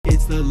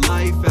the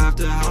Life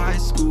After High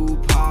School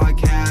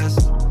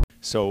podcast.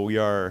 So we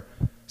are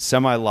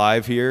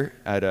semi-live here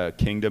at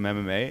Kingdom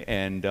MMA,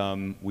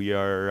 and we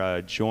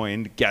are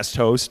joined, guest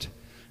host,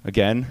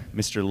 again,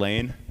 Mr.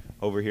 Lane,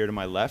 over here to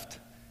my left.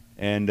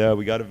 And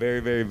we got a very,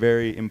 very,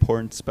 very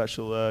important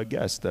special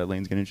guest that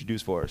Lane's going to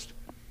introduce for us.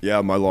 Yeah,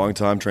 my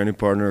longtime training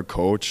partner,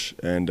 coach,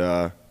 and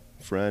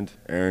friend,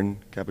 Aaron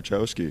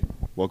Kapachowski.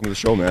 Welcome to the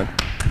show, man.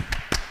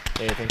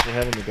 Hey, thanks for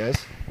having me, guys.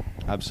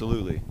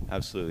 Absolutely.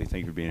 Absolutely.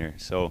 Thank you for being here.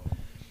 So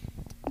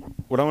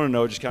what I want to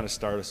know, just kind of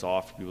start us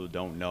off for people who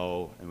don't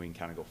know, and we can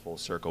kind of go full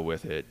circle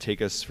with it.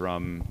 Take us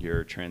from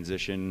your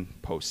transition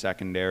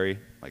post-secondary,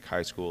 like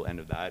high school, end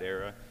of that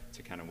era,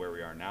 to kind of where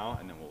we are now,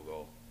 and then we'll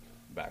go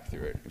back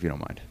through it, if you don't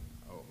mind.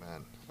 Oh,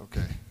 man.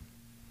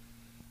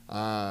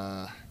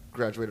 Okay.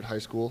 Graduated high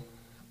school.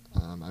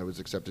 I was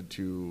accepted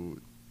to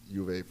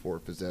U of A for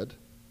phys ed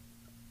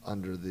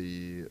under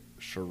the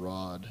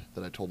charade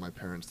that I told my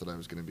parents that I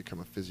was going to become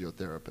a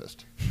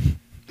physiotherapist.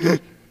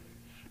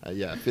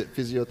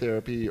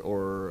 Physiotherapy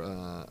or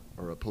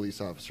a police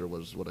officer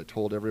was what I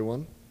told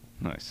everyone.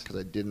 Nice. Because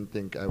I didn't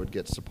think I would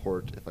get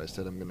support if I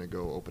said I'm going to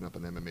go open up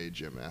an MMA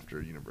gym after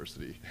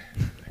university.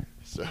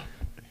 So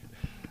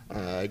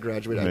I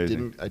graduated.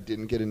 Amazing. I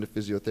didn't get into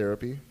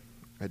physiotherapy.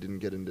 I didn't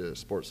get into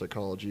sports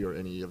psychology or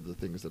any of the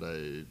things that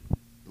I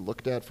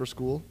looked at for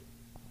school.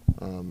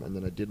 And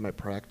then I did my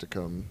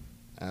practicum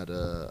at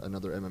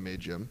another MMA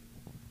gym.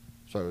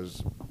 So I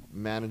was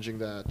managing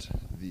that.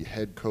 The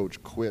head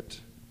coach quit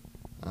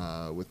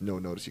with no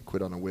notice. He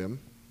quit on a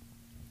whim.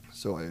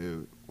 So I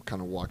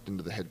kind of walked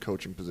into the head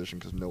coaching position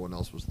because no one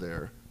else was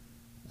there.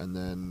 And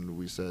then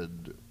we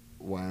said,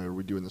 why are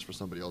we doing this for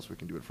somebody else? We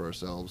can do it for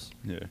ourselves.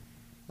 Yeah.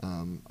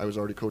 I was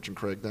already coaching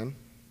Craig then.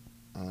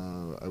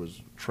 I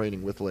was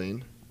training with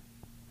Lane.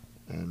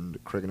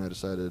 And Craig and I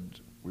decided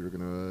we were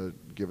going to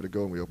give it a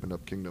go, and we opened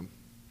up Kingdom.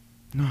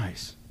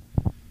 Nice.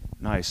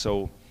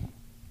 So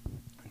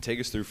take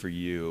us through for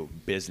you,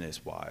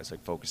 business-wise,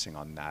 like focusing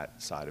on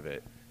that side of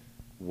it.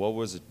 What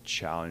was a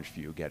challenge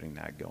for you getting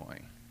that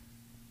going?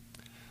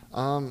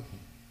 Man,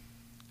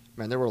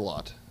 there were a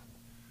lot.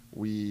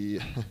 We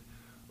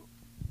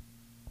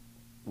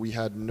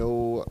had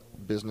no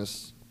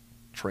business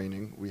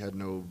training. We had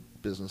no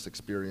business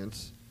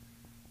experience.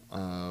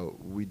 I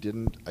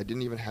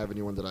didn't even have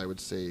anyone that I would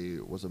say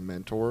was a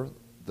mentor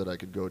that I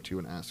could go to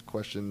and ask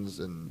questions.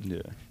 And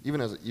Yeah.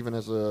 even as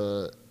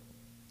a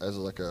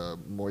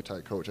Muay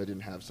Thai coach, I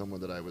didn't have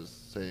someone that I was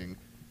saying,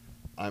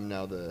 I'm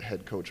now the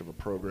head coach of a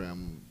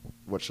program.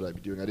 What should I be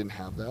doing? I didn't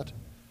have that.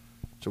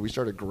 So we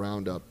started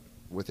ground up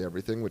with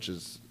everything, which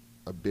is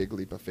a big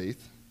leap of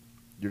faith.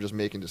 You're just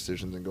making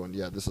decisions and going,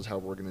 yeah, this is how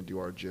we're going to do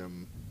our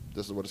gym.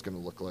 This is what it's going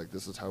to look like.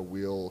 This is how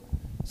we'll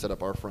set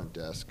up our front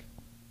desk.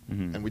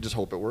 Mm-hmm. And we just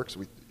hope it works.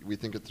 We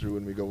think it through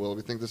and we go, well,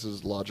 we think this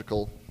is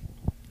logical.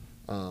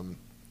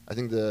 I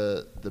think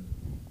the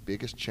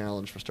biggest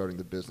challenge for starting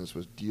the business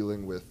was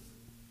dealing with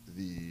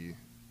the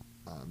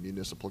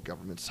municipal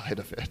government side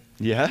of it.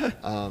 Yeah?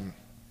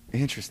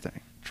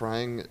 Interesting.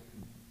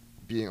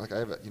 Being like I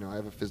have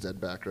a phys ed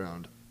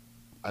background.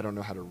 I don't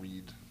know how to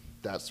read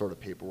that sort of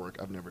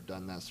paperwork. I've never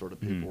done that sort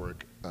of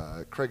paperwork.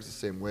 Craig's the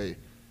same way.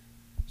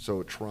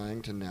 So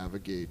trying to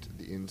navigate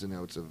the ins and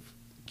outs of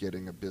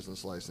getting a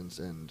business license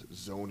and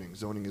zoning.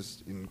 Zoning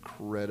is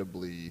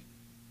incredibly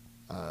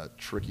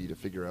tricky to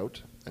figure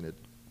out, and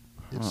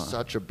it's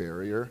such a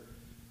barrier.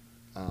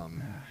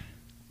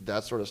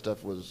 That sort of stuff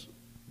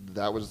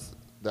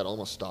that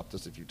almost stopped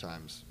us a few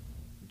times,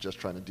 just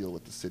trying to deal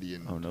with the city.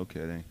 And Oh, no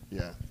kidding.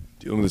 yeah.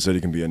 Dealing with the city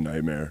can be a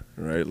nightmare,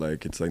 right?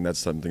 Like, it's like that's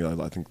something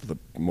I think that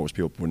most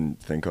people wouldn't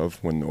think of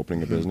when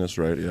opening a business,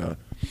 right?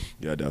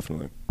 Yeah,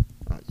 definitely.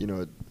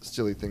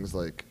 Silly things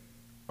like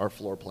our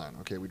floor plan.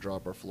 Okay, we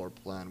drop our floor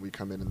plan. We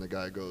come in and the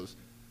guy goes,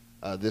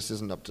 this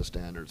isn't up to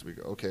standards. We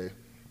go, okay,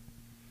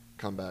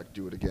 come back,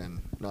 do it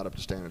again. Not up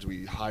to standards.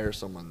 We hire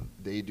someone.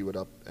 They do it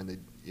up, and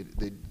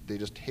they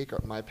just take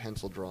my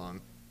pencil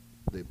drawing,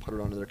 they put it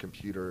onto their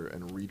computer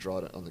and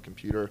redraw it on the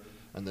computer,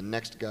 and the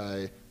next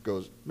guy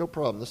goes, no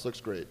problem, this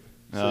looks great.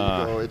 So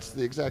you go, it's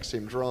the exact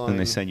same drawing. And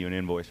they send you an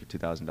invoice for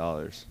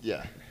 $2,000.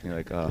 Yeah. You're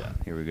like,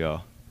 Here we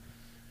go.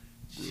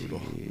 Brutal.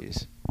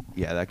 Jeez.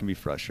 Yeah, that can be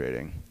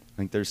frustrating. I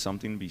think there's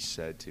something to be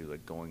said to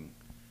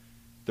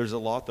there's a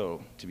lot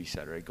though to be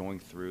said, right? Going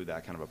through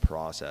that kind of a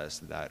process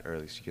that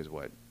early, because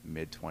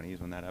mid-20s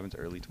when that happens,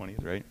 early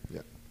 20s, right?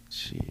 Yeah.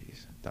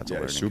 Jeez, that's a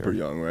learning super curve.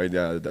 young, right?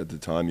 Yeah, at the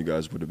time you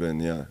guys would have been,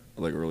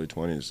 like early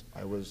 20s.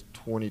 I was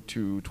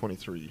 22,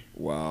 23.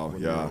 Wow, when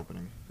we were yeah,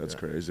 opening. that's Yeah.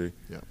 crazy.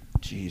 Yeah.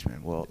 Jeez,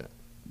 man. Well, Yeah.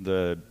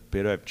 the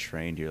bit I've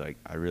trained here,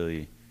 I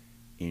really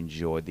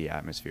enjoyed the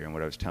atmosphere. And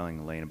what I was telling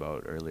Elaine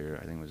about earlier,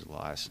 I think it was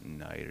last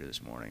night or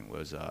this morning,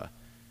 was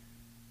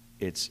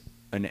it's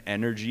an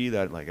energy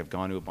that, I've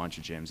gone to a bunch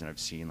of gyms and I've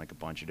seen, a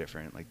bunch of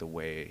different, the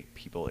way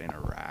people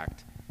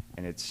interact.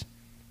 And it's,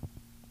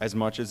 as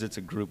much as it's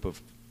a group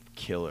of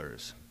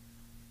killers,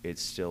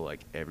 it's still,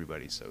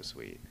 everybody's so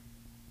sweet.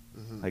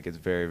 Mm-hmm. It's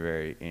very,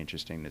 very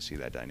interesting to see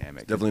that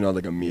dynamic. Definitely not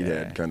like a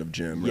meathead Yeah. kind of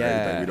gym, right?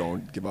 Yeah. Like we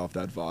don't give off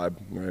that vibe,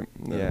 right?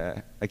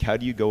 Yeah. Like, how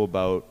do you go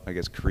about, I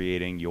guess,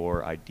 creating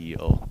your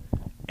ideal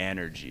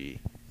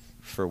energy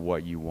for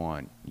what you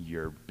want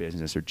your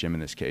business or gym in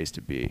this case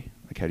to be?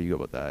 Like, how do you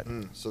go about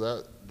that?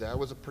 So that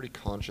was a pretty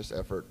conscious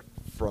effort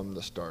from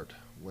the start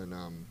when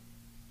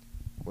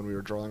we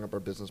were drawing up our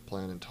business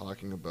plan and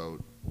talking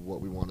about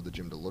what we wanted the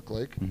gym to look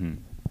like.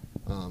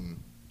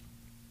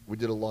 We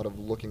did a lot of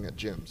looking at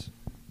gyms.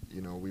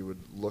 You know, we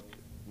would look,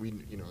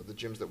 the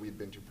gyms that we'd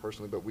been to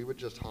personally, but we would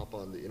just hop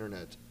on the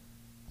internet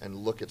and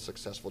look at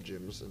successful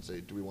gyms and say,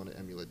 do we want to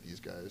emulate these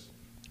guys?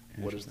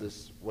 What does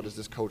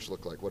this coach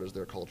look like? What does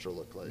their culture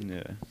look like?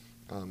 Yeah.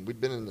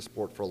 We'd been in the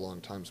sport for a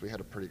long time, so we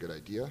had a pretty good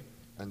idea.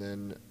 And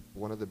then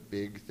one of the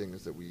big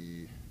things that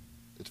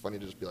it's funny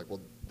to just be like,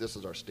 well, this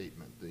is our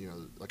statement,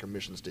 like a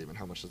mission statement.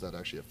 How much does that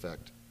actually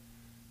affect?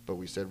 But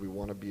we said we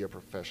want to be a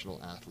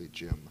professional athlete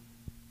gym,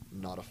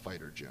 not a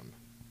fighter gym.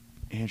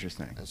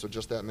 Interesting. And so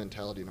just that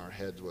mentality in our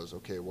heads was,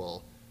 okay,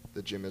 well,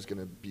 the gym is going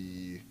to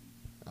be,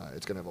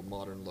 it's going to have a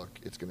modern look.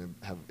 It's going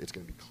to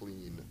be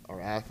clean.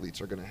 Our athletes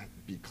are going to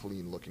be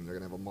clean looking. They're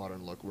going to have a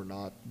modern look. We're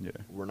not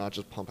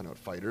just pumping out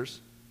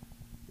fighters.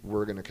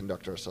 We're going to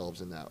conduct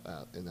ourselves in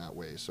that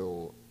way.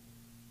 So,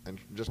 and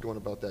just going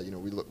about that,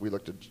 we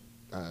looked at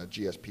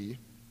GSP,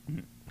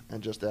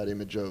 and just that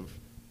image of,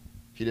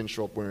 he didn't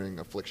show up wearing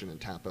Affliction and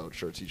Tap Out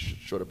shirts. He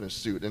showed up in a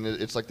suit, and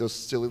it's like those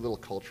silly little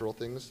cultural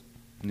things.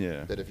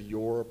 Yeah. That if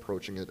you're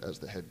approaching it as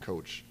the head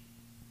coach,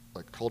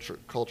 like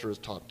culture is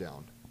top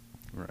down.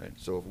 Right.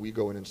 So if we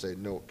go in and say,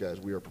 no, guys,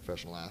 we are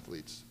professional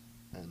athletes,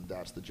 and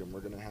that's the gym we're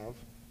going to have,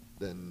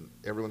 then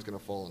everyone's going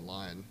to fall in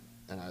line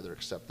and either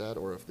accept that,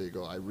 or if they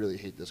go, I really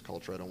hate this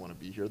culture, I don't want to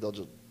be here, they'll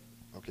just,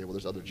 okay, well,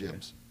 there's other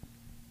gyms.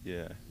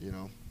 Yeah.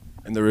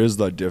 And there is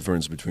the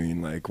difference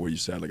between, like what you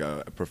said, like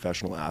a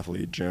professional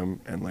athlete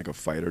gym and like a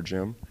fighter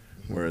gym.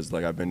 Whereas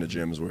like I've been to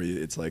gyms where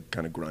it's like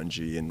kind of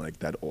grungy and like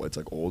it's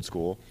like old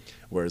school.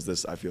 Whereas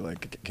this, I feel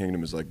like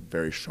Kingdom is like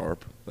very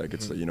sharp. Like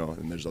it's,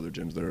 and there's other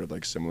gyms that are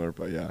like similar,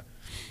 but yeah.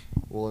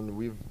 Well, and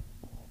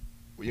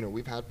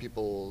we've had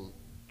people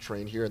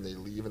train here and they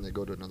leave and they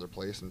go to another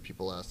place and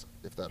people ask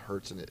if that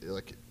hurts, and it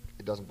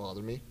doesn't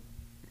bother me.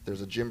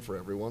 There's a gym for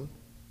everyone.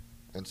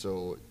 And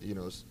so,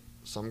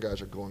 some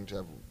guys are going to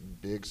have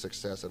big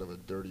success out of a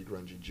dirty,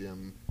 grungy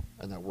gym,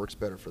 and that works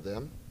better for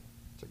them.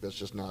 It's like,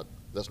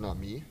 that's not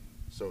me.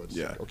 So it's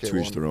like, okay, to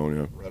each their own,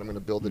 right, I'm going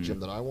to build the gym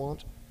that I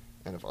want,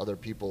 and if other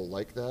people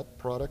like that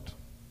product,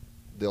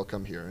 they'll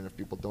come here. And if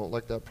people don't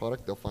like that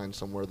product, they'll find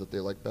somewhere that they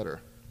like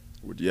better.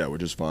 Yeah,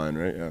 which is fine,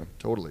 right? Yeah.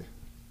 Totally.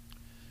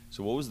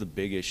 So what was the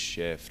biggest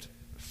shift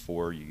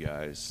for you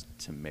guys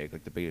to make,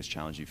 like the biggest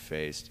challenge you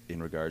faced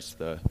in regards to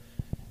the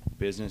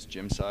business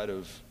gym side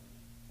of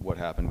what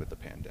happened with the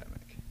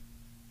pandemic?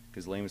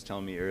 Because Lane was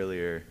telling me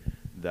earlier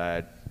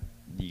that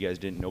you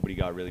guys nobody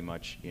got really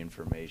much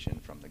information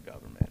from the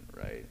government,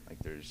 right? Like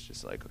there's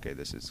just like, okay,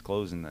 this is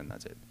closed and then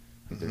that's it.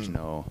 Like there's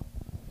no,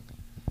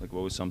 like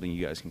what was something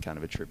you guys can kind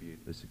of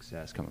attribute the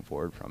success coming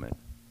forward from it?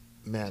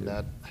 Man,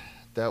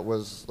 that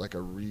was like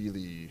a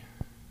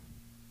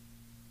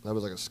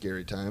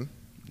scary time.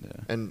 Yeah.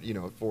 And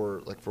for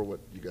what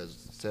you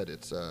guys said,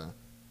 it's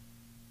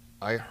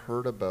I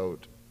heard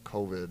about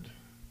COVID.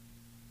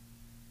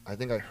 I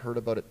think I heard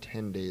about it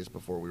 10 days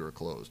before we were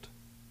closed.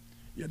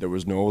 Yeah, there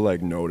was no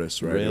like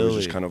notice, right? Really? It was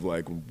just kind of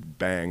like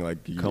bang,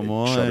 like you Come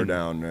shut her on.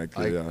 down.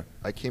 Like,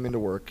 I came into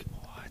work.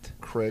 What?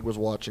 Craig was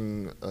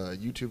watching a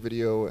YouTube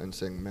video and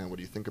saying, "Man, what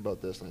do you think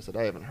about this?" And I said,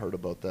 "I haven't heard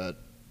about that."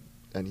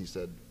 And he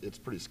said, "It's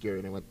pretty scary."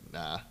 And I went,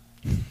 "Nah."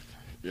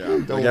 Yeah, Don't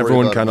like worry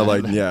everyone about kind it, of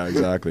like, man. yeah,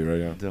 exactly, right?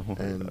 Yeah. Don't worry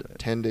And about it.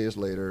 10 days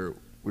later,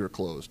 we were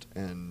closed.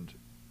 And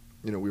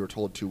we were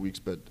told 2 weeks,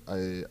 but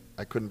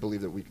I couldn't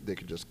believe that they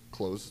could just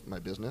close my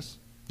business.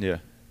 Yeah.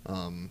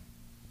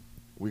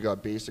 We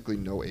got basically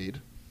no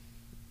aid.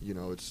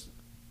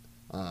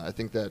 I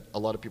think that a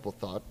lot of people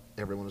thought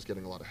everyone was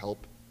getting a lot of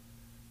help.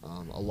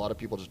 A lot of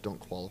people just don't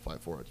qualify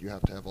for it. You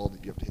have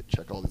to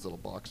check all these little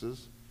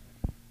boxes.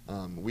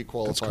 We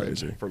qualified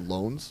crazy. for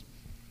loans.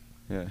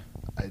 Yeah.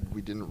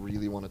 We didn't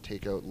really want to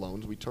take out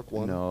loans. We took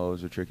one. No,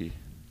 those are tricky.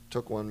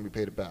 Took one. We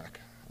paid it back.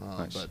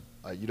 Nice.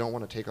 But you don't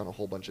want to take on a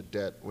whole bunch of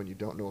debt when you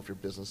don't know if your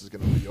business is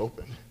going to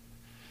reopen.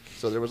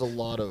 So there was a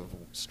lot of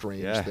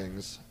strange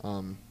things.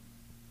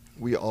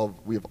 We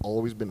have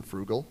always been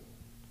frugal.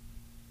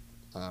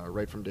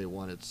 Right from day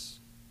one,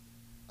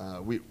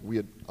 we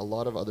had a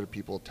lot of other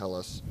people tell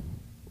us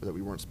that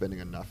we weren't spending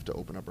enough to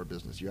open up our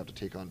business. You have to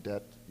take on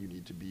debt. You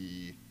need to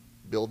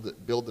build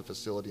the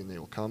facility, and they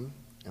will come.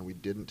 And we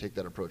didn't take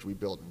that approach. We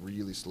built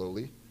really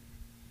slowly,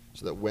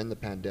 so that when the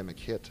pandemic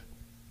hit,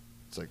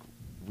 it's like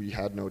we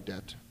had no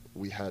debt.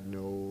 We had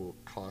no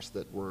costs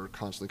that were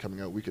constantly coming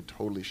out. We could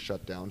totally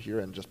shut down here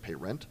and just pay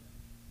rent.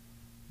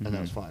 And that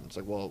was fine. It's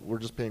like, well, we're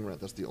just paying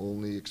rent. That's the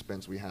only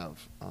expense we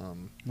have.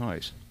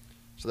 Nice.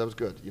 So that was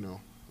good.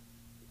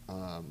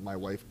 My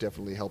wife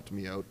definitely helped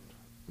me out.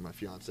 My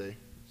fiance,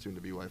 soon to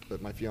be wife,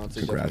 but my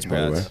fiance. Congrats,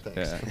 definitely by helped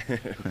the us. way.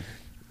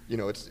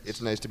 Thanks.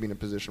 It's nice to be in a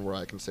position where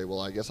I can say, well,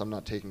 I guess I'm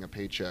not taking a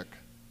paycheck,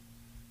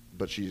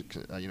 but she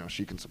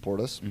can support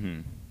us.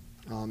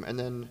 Mm-hmm. And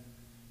then,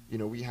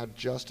 we had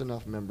just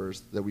enough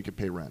members that we could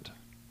pay rent.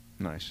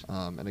 Nice.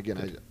 And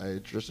again, I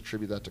just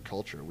attribute that to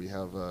culture. We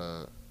have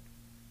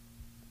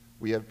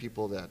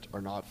people that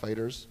are not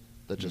fighters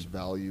that just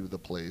value the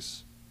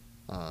place.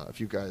 A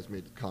few guys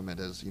made a comment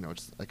as,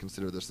 I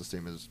consider this the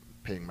same as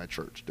paying my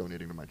church,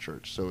 donating to my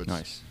church. So it's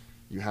Nice.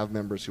 You have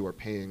members who are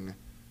paying.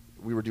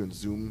 We were doing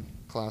Zoom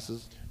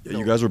classes. Yeah,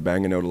 you guys were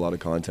banging out a lot of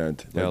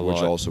content, Yeah, a which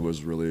lot. also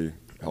was really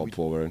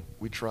helpful, right?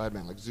 We tried,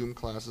 man. Like Zoom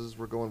classes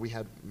were going. We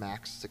had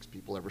max 6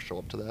 people ever show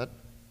up to that,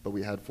 but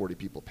we had 40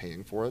 people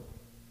paying for it,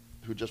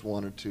 who just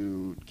wanted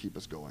to keep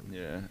us going.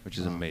 Yeah, which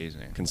is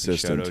amazing.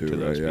 Consistent Shout out to too,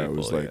 right? those Yeah, it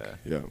was people, like,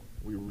 yeah.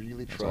 We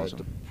really That's tried awesome.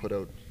 to put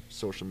out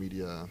social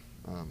media,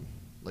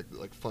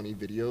 like funny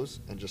videos,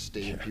 and just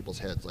stay in people's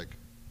heads. Like,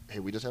 hey,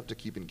 we just have to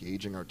keep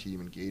engaging our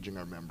team, engaging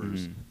our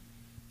members, Mhm.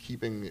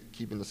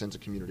 keeping the sense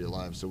of community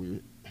alive. So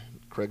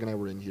Craig and I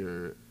were in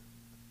here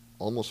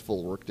almost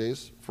full work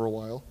days for a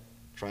while,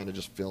 trying to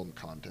just film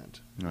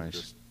content. and Nice.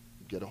 Just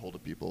get a hold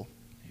of people.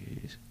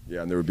 Jeez.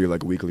 Yeah, and there would be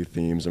like weekly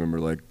themes. I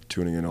remember like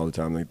tuning in all the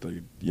time,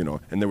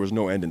 and there was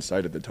no end in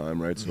sight at the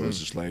time, right? So it's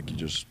just like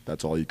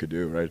that's all you could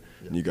do, right?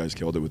 Yeah. And you guys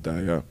killed it with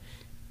that, yeah.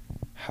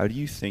 How do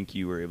you think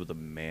you were able to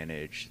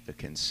manage the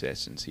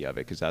consistency of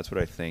it? Because that's what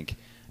I think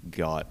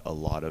got a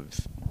lot of,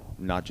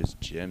 not just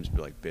gyms,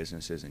 but like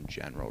businesses in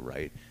general,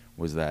 right?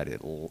 Was that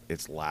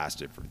it's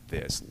lasted for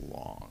this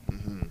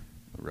long,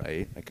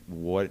 right? Like,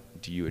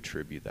 what do you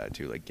attribute that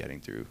to? Like getting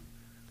through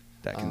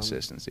that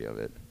consistency of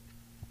it.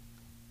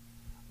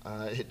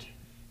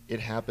 It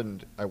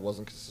happened. I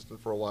wasn't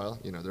consistent for a while.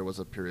 There was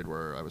a period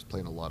where I was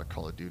playing a lot of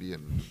Call of Duty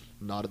and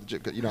not at the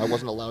gym. I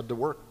wasn't allowed to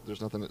work.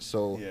 There's nothing.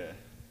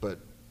 But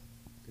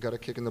got a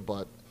kick in the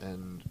butt,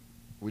 and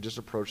we just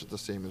approached it the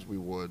same as we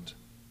would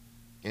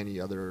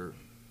any other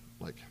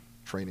like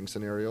training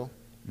scenario.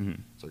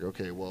 Mm-hmm. It's like,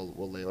 okay, well,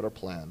 we'll lay out our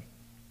plan.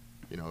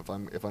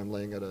 If I'm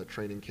laying at a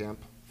training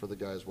camp for the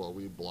guys, well,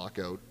 we block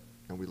out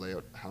and we lay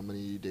out how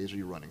many days are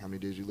you running, how many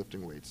days are you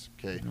lifting weights.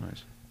 Okay.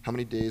 Nice. How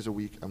many days a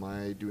week am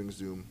I doing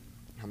Zoom?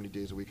 How many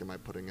days a week am I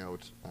putting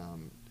out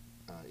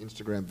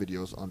Instagram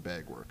videos on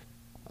bag work,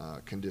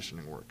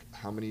 conditioning work?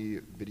 How many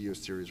video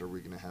series are we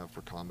going to have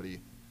for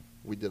comedy?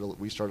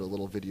 We started a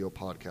little video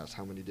podcast.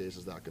 How many days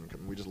is that going to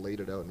come? We just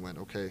laid it out and went,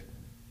 okay,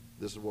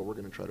 this is what we're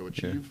going to try to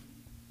achieve.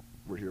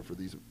 We're here for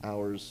these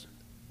hours,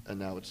 and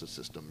now it's a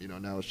system.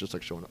 Now it's just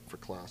like showing up for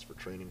class, for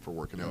training, for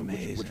working out, which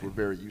Amazing. we're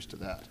very used to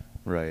that.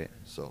 Right.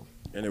 So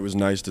And it was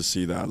nice to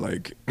see that,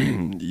 like,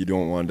 you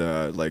don't want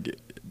to, like,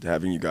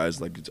 having you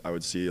guys, like, I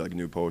would see, like,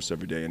 new posts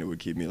every day, and it would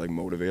keep me, like,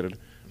 motivated,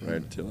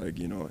 right? To, like,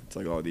 it's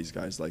like, oh, these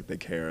guys, like, they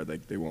care,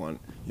 like, they want,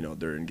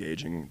 they're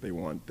engaging,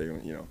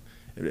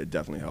 it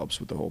definitely helps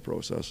with the whole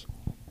process.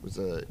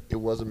 It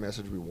was a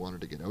message we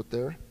wanted to get out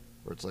there,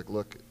 where it's like,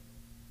 look,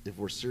 if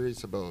we're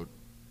serious about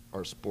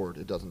our sport,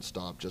 it doesn't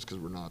stop just because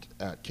we're not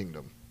at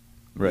Kingdom.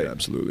 Right. Yeah,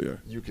 absolutely, yeah.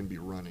 You can be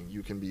running,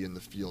 you can be in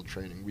the field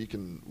training. We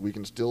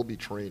can still be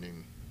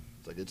training.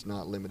 It's like it's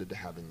not limited to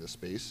having this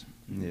space.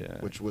 Yeah.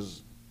 Which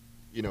was,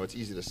 it's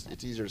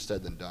easier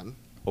said than done.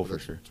 Oh, But for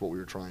sure. It's what we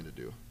were trying to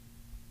do.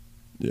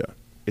 Yeah.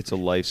 It's a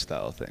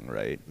lifestyle thing,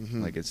 right?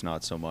 Mhm. Like, it's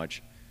not so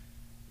much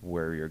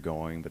where you're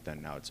going, but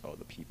then now it's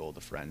the people,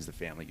 the friends, the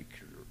family you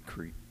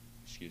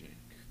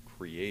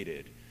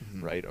created,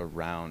 Mhm. right,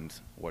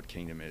 around what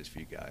Kingdom is for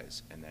you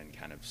guys, and then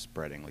kind of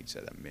spreading, like you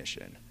said, that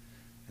mission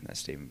and that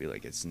statement. Be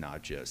like, it's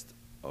not just,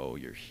 oh,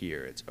 you're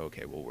here. It's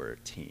okay. Well, we're a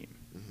team,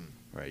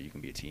 right? You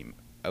can be a team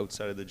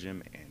outside of the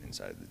gym and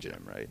inside of the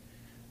gym, right?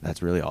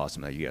 That's really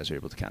awesome that you guys are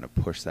able to kind of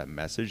push that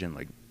message and,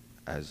 like,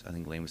 as I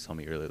think Lane was telling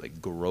me earlier,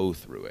 like, grow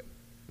through it,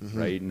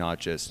 right? Not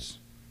just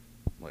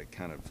like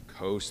kind of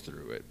coast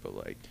through it, but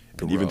like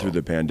And even through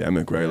the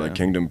pandemic, right? Like Yeah.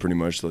 Kingdom pretty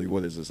much, like,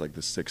 what is this, like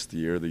the 6th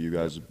year that you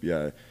guys, and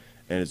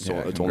it's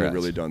Yeah, it's only congrats.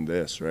 really done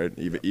this, right?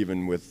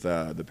 Even with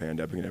the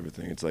pandemic and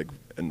everything, it's like,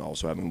 and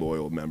also having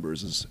loyal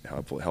members is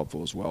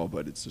helpful as well,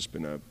 but it's just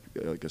been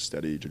a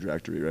steady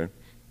trajectory, right?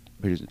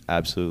 which is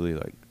absolutely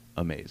like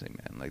amazing,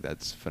 man. Like,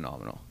 that's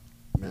phenomenal.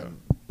 Man,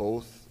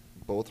 both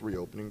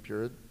reopening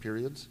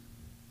periods,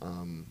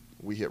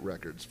 we hit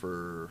records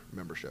for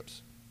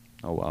memberships.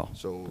 Oh wow.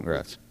 So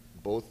Congrats.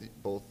 Both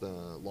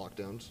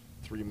lockdowns,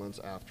 3 months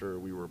after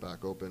we were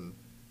back open,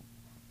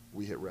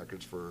 we hit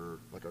records for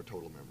like our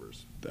total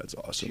members. That's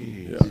awesome.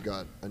 Jeez. Yeah. We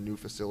got a new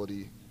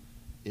facility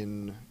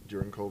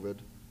during COVID.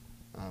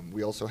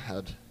 We also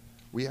had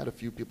a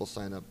few people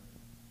sign up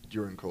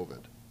during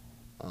COVID.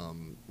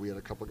 We had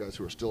a couple guys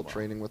who are still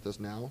training with us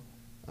now.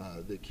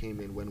 They came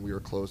in when we were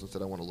closed and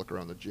said, I want to look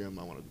around the gym.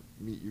 I want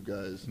to meet you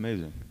guys.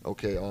 Amazing.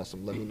 Okay,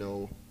 awesome. Let me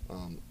know.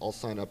 I'll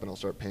sign up and I'll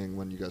start paying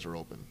when you guys are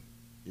open.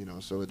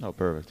 So Oh,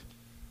 perfect.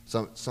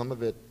 some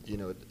of it,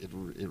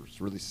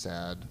 it's really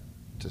sad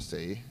to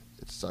say.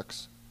 It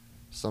sucks.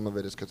 Some of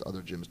it is because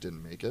other gyms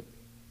didn't make it.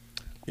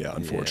 Yeah,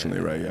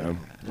 unfortunately, right? Yeah.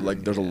 Yeah.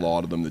 Like, there's a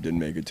lot of them that didn't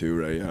make it too,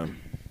 right? Yeah.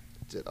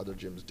 Other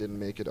gyms didn't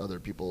make it. Other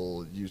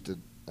people used it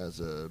as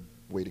a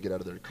way to get out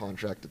of their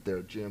contract at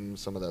their gym,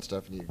 some of that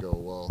stuff, and you go,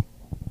 well,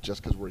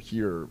 just because we're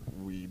here,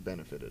 we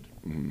benefited.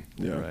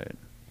 Yeah. Right.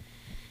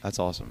 That's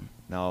awesome.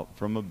 Now,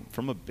 from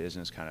a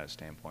business kind of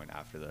standpoint,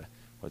 after the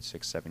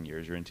 6-7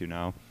 years you're into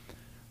now,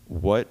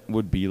 what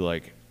would be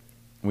like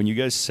when you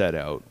guys set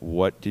out?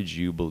 What did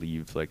you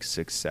believe like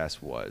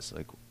success was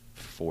like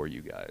for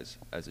you guys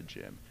as a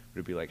gym?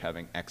 Would it be like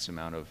having X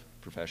amount of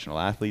professional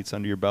athletes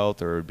under your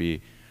belt, or would it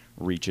be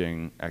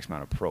reaching X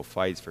amount of pro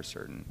fights for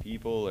certain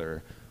people,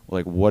 or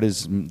like what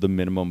is the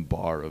minimum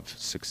bar of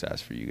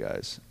success for you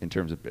guys in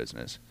terms of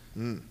business?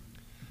 Kind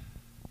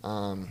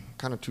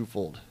of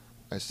twofold.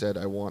 I said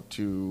I want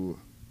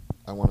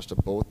us to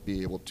both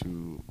be able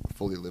to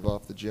fully live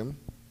off the gym.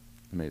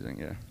 Amazing,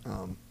 yeah.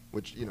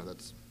 Which, you know,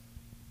 that's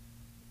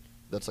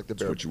like the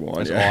That's bare. what you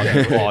want.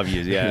 That's Yeah.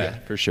 obvious, yeah,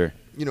 for sure.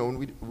 You know, and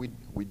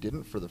we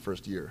didn't for the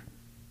first year.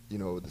 You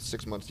know, the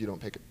 6 months you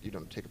don't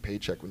take a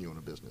paycheck when you own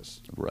a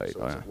business. Right.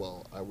 So it's like,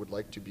 well, I would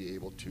like to be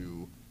able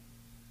to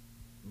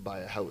buy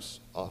a house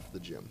off the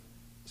gym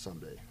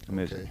someday.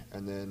 Amazing. Okay,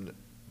 and then,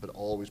 but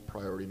always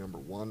priority number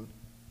one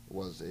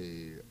was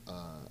a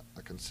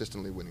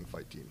consistently winning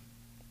fight team.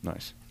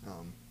 Nice.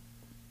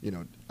 You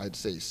know, I'd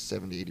say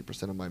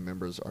 70-80% of my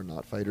members are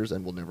not fighters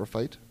and will never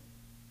fight.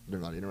 They're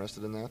not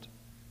interested in that.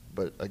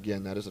 But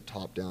again, that is a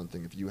top-down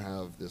thing. If you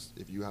have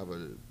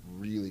a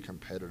really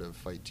competitive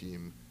fight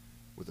team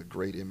with a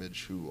great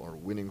image who are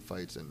winning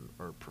fights and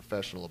are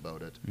professional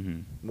about it,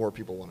 more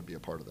people want to be a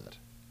part of that,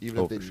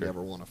 even if they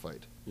never want to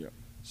fight. Yeah.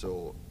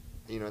 So,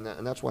 you know,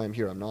 and that's why I'm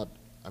here.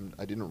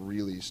 I didn't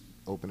really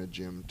open a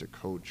gym to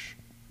coach,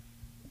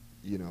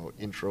 you know,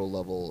 intro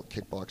level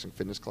kickboxing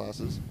fitness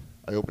classes.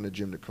 I opened a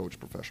gym to coach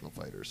professional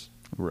fighters.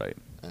 Right.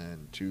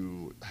 And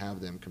to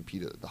have them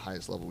compete at the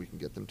highest level we can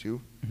get them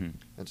to.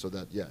 And so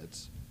that, yeah,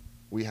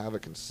 we have a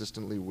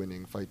consistently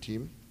winning fight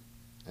team,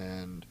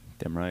 and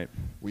Damn right.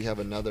 we have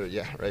another,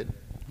 yeah, right?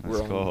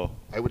 Let's go.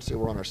 I would say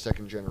we're on our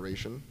second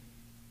generation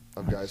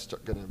of guys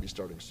going to be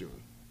starting soon.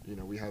 You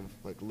know, we have,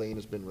 like, Lane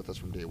has been with us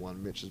from day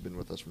one. Mitch has been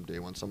with us from day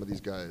one. Some of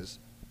these guys,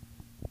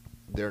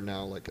 they're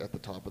now, like, at the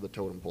top of the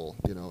totem pole,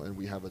 you know, and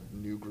we have a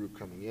new group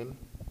coming in.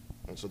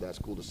 And so that's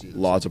cool to see.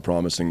 Lots of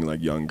promising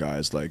like young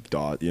guys like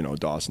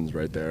Dawson's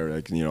right there.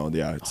 Like, you know,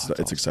 yeah,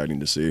 it's exciting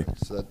to see.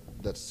 So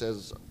that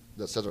says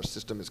our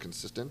system is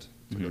consistent.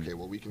 It's like, okay,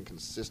 well, we can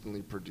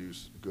consistently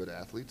produce good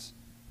athletes.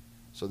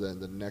 So then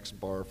the next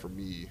bar for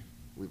me,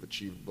 we've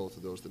achieved both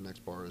of those. The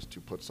next bar is to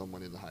put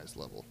someone in the highest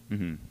level,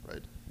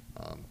 right?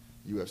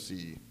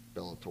 UFC,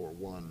 Bellator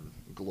 1,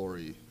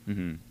 Glory.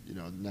 You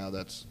know, now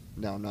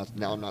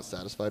I'm not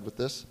satisfied with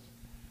this.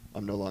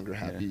 I'm no longer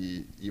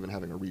happy even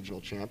having a regional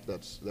champ.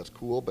 That's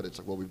cool, but it's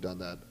like, well, we've done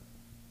that.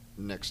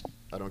 Next,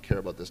 I don't care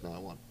about this now.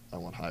 I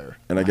want higher.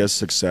 And I guess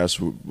success,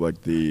 like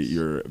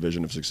your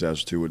vision of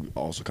success too, would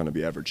also kind of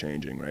be ever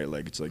changing, right?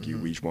 Like it's like you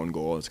reach one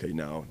goal, it's okay.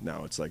 Now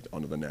it's like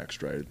on to the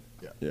next, right?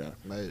 Yeah.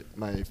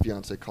 My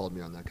fiance called me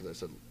on that because I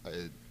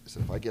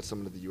said if I get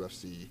someone to the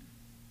UFC,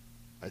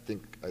 I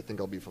think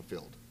I'll be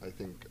fulfilled. I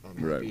think I'm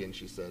happy. Right. And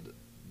she said,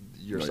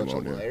 you're No, you such a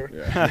won't, yeah. liar.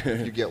 Yeah.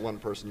 If you get one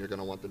person, you're going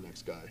to want the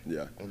next guy.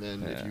 Yeah. And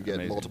then if Yeah, you get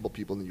amazing. multiple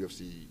people in the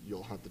UFC,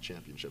 you'll hunt the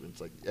championship. And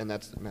it's like, and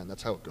that's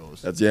how it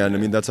goes. And I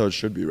mean that's how it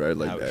should be, right?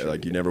 How it should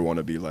Like be. you never want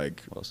to be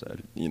like, Well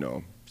said. you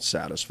know,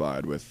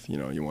 satisfied with, you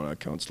know, you want to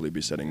constantly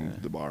be setting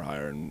the bar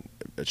higher and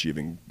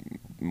achieving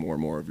more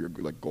and more of your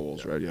like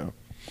goals, right? Yeah.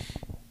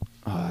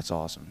 Oh, that's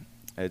awesome.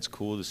 It's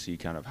cool to see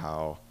kind of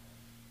how,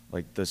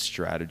 like, the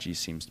strategy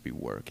seems to be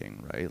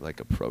working, right? Like,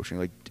 approaching.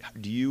 Like,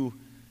 do you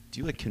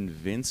like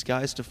convince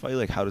guys to fight?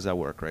 Like, how does that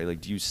work, right? Like,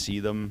 do you see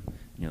them and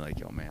you're like,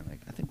 yo, man, like,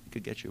 I think we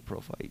could get you a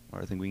pro fight,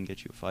 or I think we can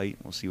get you a fight.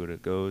 We'll see what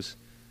it goes.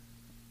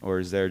 Or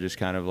is there just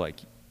kind of like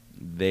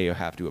they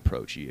have to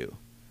approach you?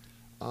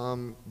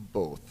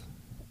 Both.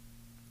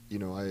 You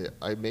know,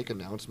 I make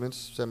announcements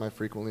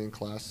semi-frequently in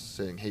class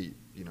saying, hey,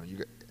 you know,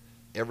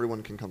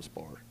 everyone can come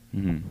spar.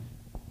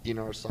 In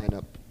our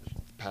sign-up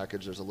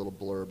package, there's a little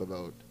blurb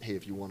about, hey,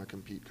 if you want to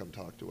compete, come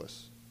talk to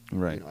us.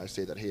 Right. You know, I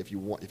say that, hey, if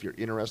you're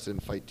interested in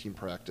fight team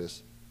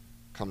practice,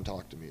 come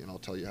talk to me, and I'll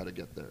tell you how to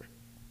get there.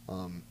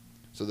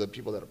 So the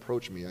people that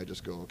approach me, I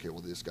just go, okay,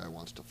 well, this guy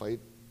wants to fight,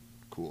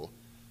 cool.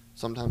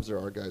 Sometimes there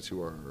are guys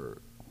who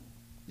are,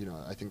 you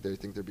know, I think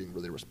they're being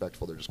really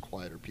respectful. They're just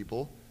quieter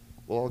people.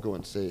 Well, I'll go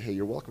and say, hey,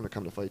 you're welcome to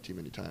come to fight team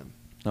anytime.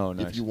 Oh,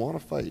 nice. If you want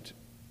to fight,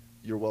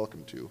 you're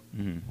welcome to.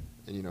 Mhm.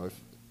 And you know, if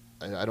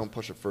I don't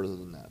push it further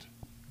than that.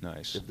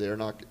 Nice. If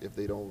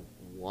they don't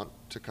want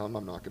to come,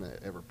 I'm not going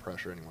to ever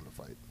pressure anyone to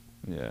fight.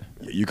 Yeah.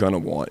 You kind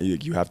of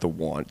you have to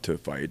want to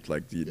fight.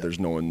 Like there's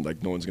no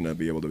one's gonna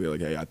be able to be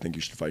like, hey, I think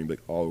you should fight. And be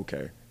like, oh,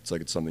 okay. It's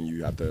like it's something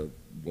you have to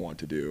want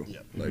to do. Yeah.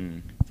 Like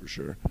for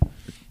sure.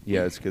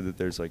 Yeah, it's good that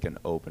there's like an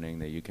opening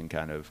that you can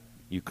kind of,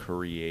 you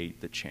create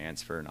the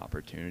chance for an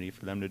opportunity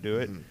for them to do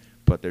it,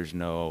 but there's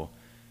no,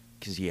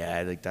 because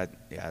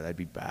that'd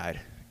be bad.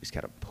 Just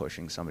kind of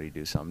pushing somebody to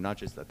do something, not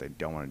just that they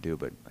don't want to do,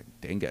 but like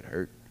they can get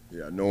hurt.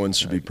 Yeah, no one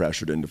should be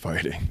pressured into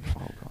fighting.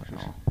 Oh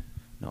God,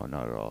 no,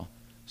 not at all.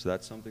 So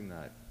that's something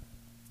that,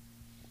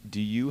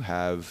 do you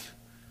have,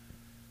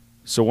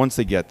 so once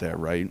they get there,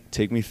 right,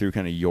 take me through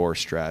kind of your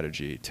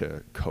strategy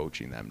to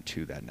coaching them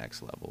to that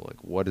next level.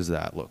 Like, what does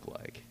that look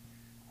like,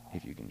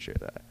 if you can share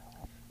that?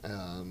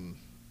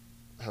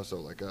 How so?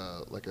 Like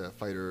a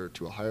fighter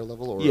to a higher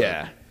level, or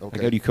Yeah. okay.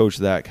 Like how do you coach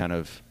that kind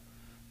of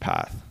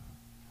path?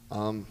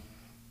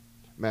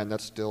 Man,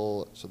 that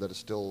is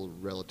still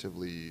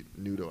relatively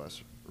new to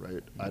us,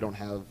 right? I don't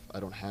have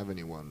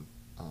anyone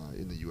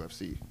in the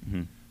UFC.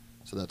 Mm-hmm.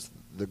 So that's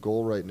the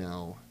goal right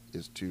now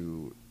is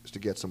to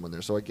get someone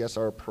there. So I guess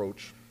our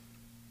approach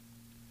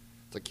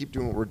is like keep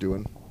doing what we're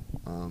doing.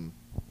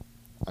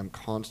 I'm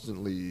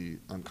constantly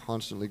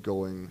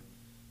going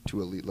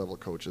to elite level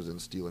coaches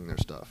and stealing their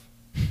stuff.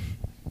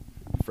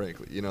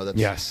 Frankly,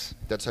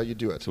 that's how you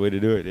do it. It's the way to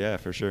do it. Yeah,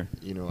 for sure.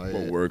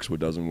 What works, what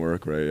doesn't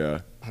work, right? Yeah.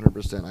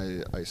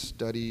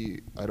 100%.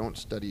 I don't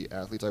study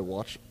athletes. I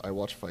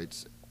watch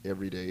fights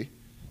every day,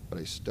 but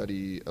I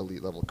study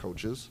elite level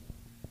coaches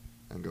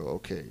and go,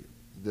 okay,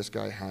 this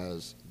guy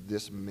has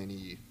this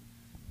many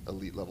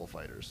elite level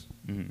fighters.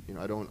 Mm-hmm.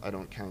 I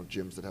don't count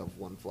gyms that have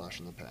one flash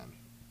in the pan.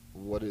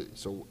 What is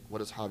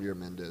Javier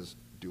Mendez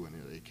doing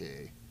at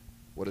AKA?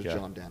 What is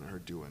John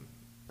Danaher doing?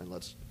 And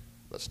let's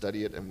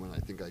study it, and when I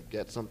think I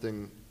get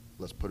something,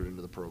 let's put it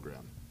into the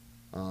program.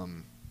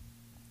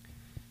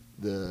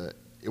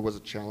 It was a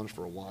challenge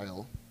for a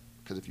while,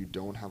 because if you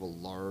don't have a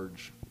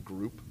large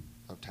group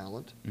of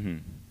talent, Mm-hmm.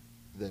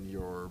 then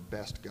your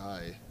best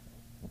guy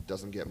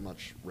doesn't get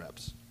much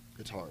reps.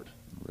 It's hard.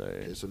 Right.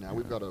 Okay, so now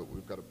we've got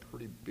a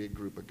pretty big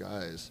group of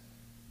guys,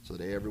 so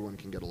that everyone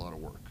can get a lot of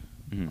work.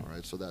 Mm-hmm. All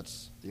right, so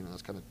that's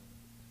kind of,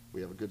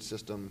 we have a good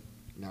system.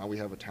 Now we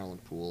have a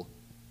talent pool,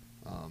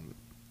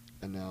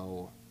 and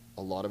now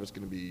a lot of it's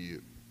going to be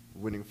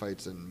winning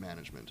fights and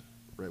management,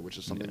 right? Which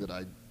is something that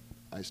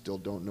I still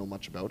don't know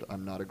much about.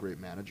 I'm not a great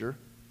manager.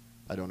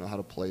 I don't know how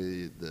to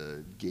play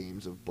the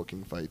games of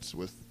booking fights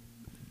with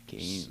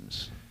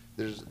Games.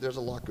 There's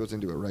a lot goes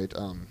into it, right?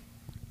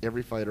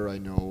 Every fighter I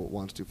know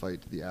wants to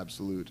fight the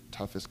absolute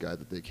toughest guy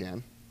that they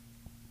can.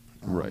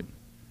 Right.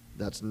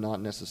 That's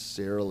not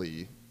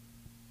necessarily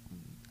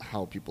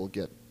how people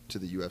get to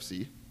the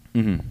UFC.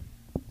 Mm-hmm.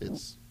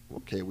 It's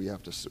okay. We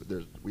have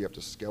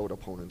to scout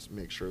opponents,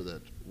 make sure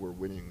that we're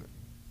winning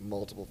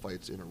multiple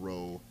fights in a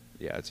row.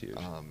 Yeah, it's huge.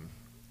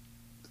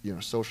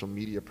 Social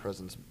media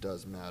presence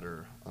does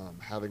matter.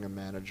 Having a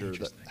manager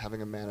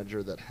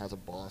that has a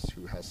boss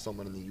who has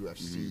someone in the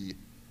UFC.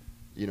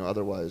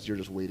 Otherwise you're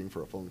just waiting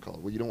for a phone call.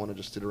 Well, you don't want to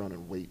just sit around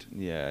and wait.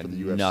 Yeah, for the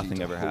UFC nothing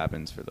to ever hope.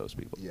 happens for those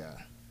people. Yeah.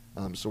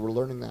 So we're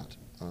learning that.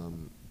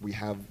 We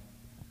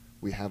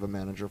have a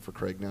manager for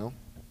Craig now,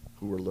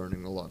 who we're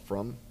learning a lot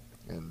from,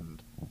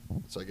 and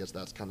so I guess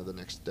that's kind of the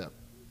next step.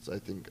 So I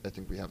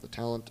think we have the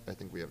talent. I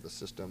think we have the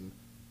system.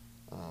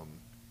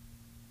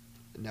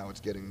 Now it's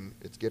getting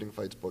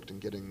fights booked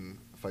and getting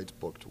fights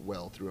booked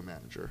well through a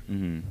manager.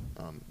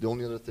 Mm-hmm. The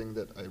only other thing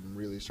that I'm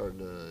really starting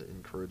to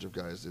encourage of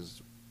guys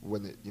is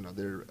when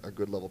they're a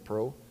good level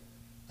pro,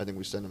 I think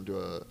we send them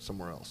to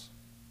somewhere else.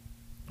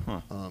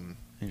 Huh.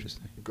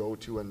 Interesting. Go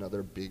to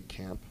another big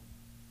camp.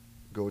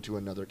 Go to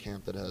another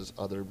camp that has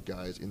other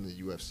guys in the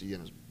UFC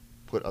and has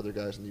put other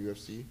guys in the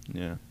UFC.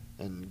 Yeah.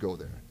 And go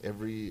there.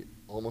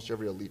 Almost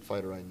every elite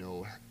fighter I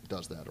know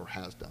does that or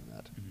has done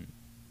that. Mm-hmm.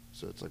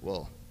 So it's like,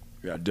 well.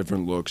 Yeah,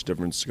 different looks,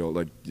 different skill.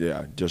 Like,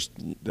 yeah, just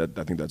that.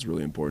 I think that's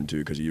really important too,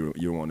 because you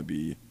don't want to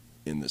be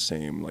in the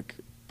same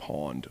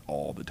pond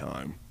all the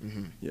time.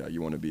 Mm-hmm. Yeah, you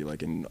want to be you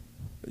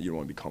don't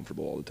want to be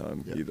comfortable all the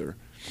time either.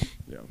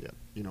 Yeah.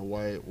 Yeah.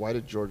 Why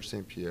did George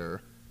St.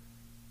 Pierre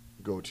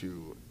go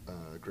to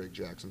Greg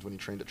Jackson's when he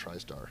trained at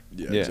TriStar?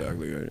 Yeah, Yeah.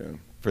 exactly. Yeah.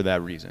 For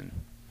that reason.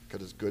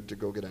 Because it's good to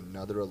go get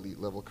another elite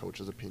level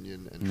coach's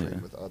opinion and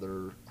train with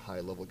other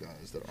high level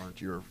guys that aren't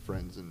your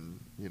friends,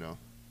 and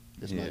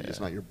it's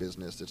not your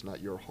business, it's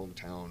not your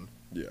hometown.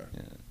 Yeah.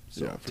 Yeah.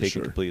 So Yeah, for Take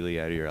sure. it completely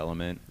out of your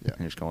element. Yeah.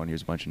 And just going,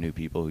 here's a bunch of new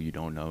people who you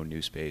don't know,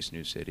 new space,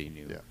 new city,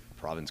 new Yeah.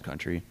 province,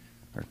 country,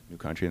 or new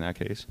country in that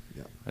case.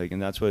 Yeah.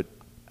 And that's what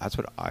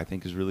I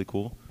think is really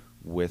cool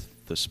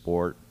with the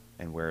sport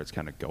and where it's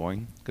kind of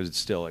going, because it's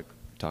still, like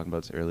talking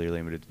about this earlier,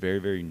 Liam, but it's very,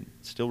 very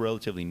still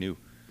relatively new,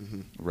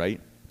 Mm-hmm.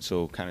 right?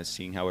 So kind of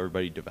seeing how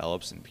everybody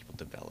develops, and people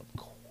develop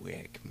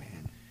quick,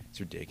 man. It's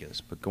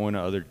ridiculous. But going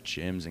to other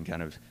gyms and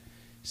kind of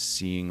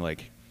seeing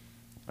like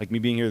me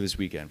being here this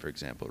weekend, for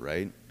example,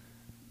 right?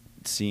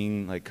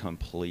 Seeing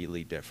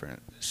completely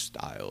different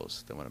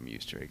styles than what I'm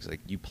used to. Because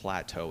you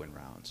plateau in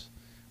rounds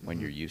when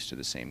you're used to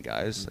the same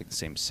guys, the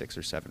same 6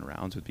 or 7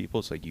 rounds with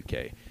people. It's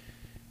okay,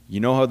 you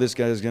know how this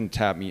guy's going to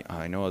tap me.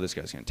 I know how this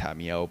guy's going to tap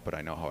me out, but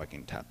I know how I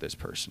can tap this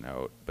person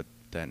out. But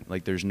then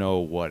there's no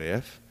what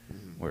if.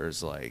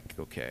 Whereas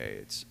okay,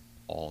 it's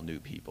all new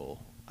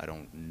people. I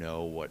don't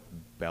know what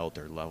belt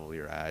or level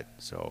you're at.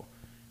 So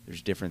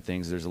there's different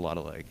things. There's a lot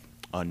of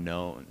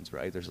unknowns,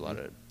 right? There's a lot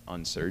of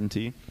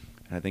uncertainty.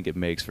 And I think it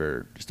makes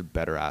for just a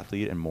better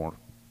athlete and more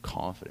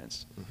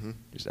confidence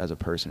just as a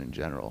person in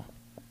general.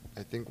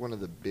 I think one of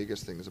the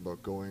biggest things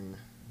about going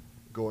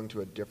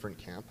to a different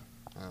camp,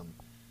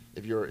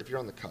 if you're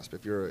on the cusp,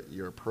 if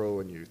you're a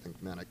pro and you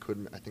think, man, I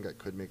think I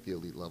could make the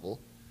elite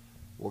level,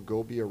 well,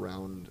 go be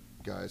around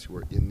guys who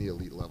are in the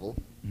elite level,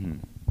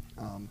 and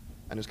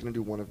it's going to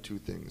do one of two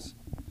things.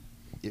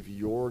 If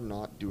you're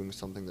not doing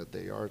something that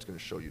they are, it's going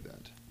to show you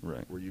that.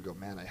 Right. where you go,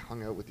 man, I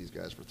hung out with these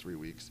guys for 3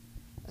 weeks,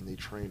 and they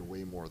train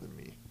way more than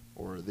me,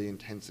 or the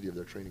intensity of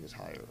their training is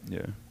higher.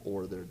 Yeah.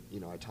 Or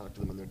I talk to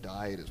them and their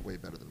diet is way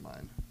better than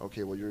mine.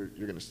 Okay, well, you're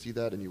going to see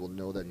that and you will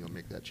know that and you'll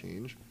make that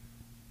change.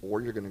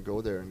 Or you're going to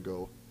go there and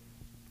go,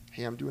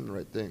 hey, I'm doing the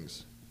right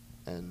things.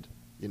 And,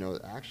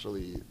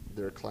 actually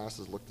their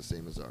classes look the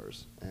same as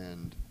ours.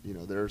 And,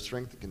 their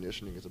strength and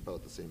conditioning is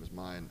about the same as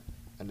mine.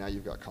 And now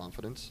you've got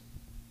confidence.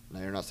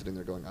 Now you're not sitting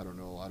there going, I don't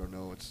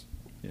know. It's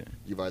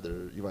you've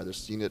either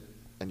seen it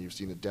and you've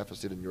seen a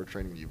deficit in your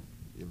training and you've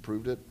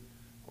improved it,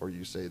 or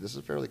you say, this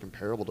is fairly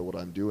comparable to what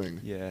I'm doing,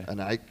 Yeah. and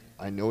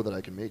I know that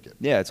I can make it.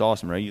 Yeah, it's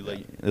awesome, right?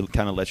 It'll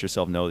kind of let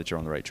yourself know that you're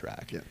on the right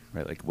track. Yeah.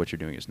 Right, like what you're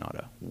doing is not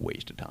a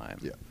waste of time.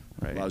 Yeah.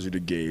 Right. Allows you to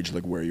gauge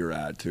like where you're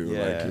at too.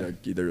 Yeah.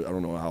 Like either I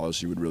don't know how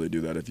else you would really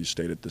do that if you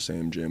stayed at the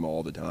same gym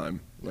all the time.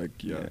 Like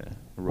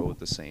Roll with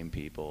the same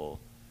people.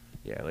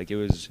 Yeah, like it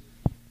was.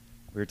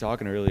 We were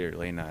talking earlier,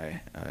 Lane and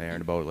I,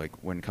 Aaron, about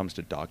like when it comes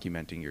to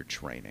documenting your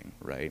training,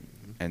 right?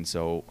 Mm-hmm. And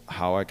so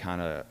how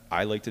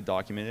I like to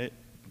document it,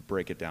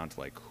 break it down to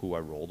like who I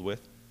rolled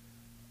with,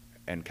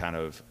 and kind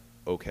of,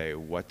 okay,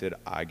 what did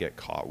I get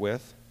caught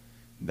with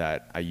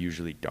that I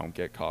usually don't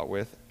get caught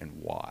with, and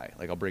why?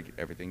 Like I'll break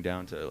everything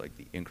down to like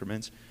the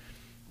increments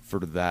for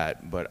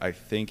that. But I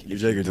think you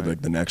take it to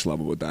like the next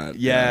level with that.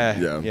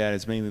 Yeah.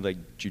 It's mainly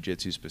like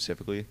jiu-jitsu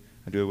specifically.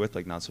 I do it with,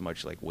 like, not so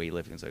much like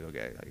weightlifting. It's like,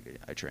 okay, like,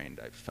 I trained,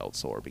 I felt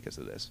sore because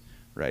of this,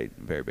 right?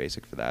 Very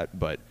basic for that.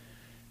 But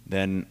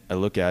then I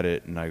look at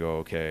it and I go,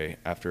 okay,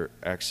 after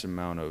X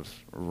amount of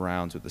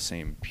rounds with the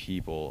same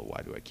people,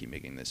 why do I keep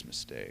making this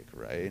mistake,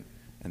 right?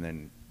 And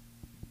then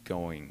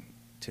going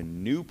to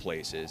new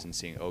places and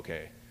seeing,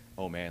 okay,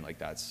 oh man,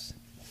 like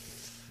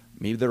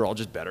maybe they're all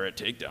just better at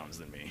takedowns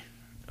than me.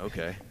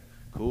 Okay,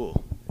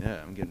 cool. Yeah,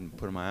 I'm getting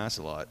put on my ass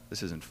a lot.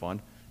 This isn't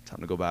fun.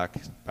 Time to go back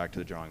to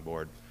the drawing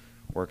board,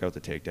 work out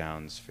the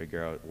takedowns,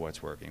 figure out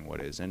what's working,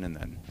 what isn't, and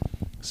then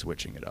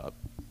switching it up.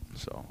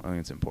 So I think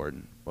it's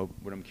important.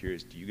 What I'm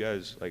curious, do you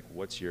guys, like,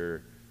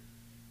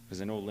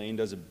 because I know Lane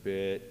does a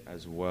bit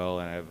as well,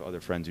 and I have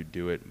other friends who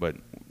do it, but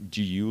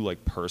do you,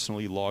 like,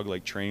 personally log,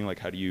 like, training? Like,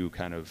 how do you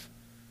kind of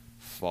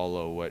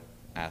follow what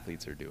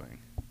athletes are doing?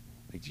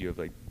 Like, do you have,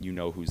 like,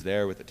 who's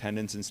there with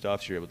attendance and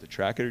stuff, so you're able to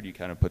track it, or do you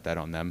kind of put that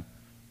on them?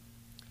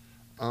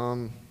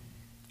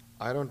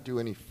 I don't do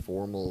any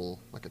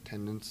formal, like,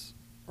 attendance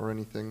or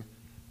anything.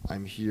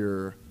 I'm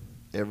here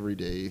every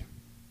day,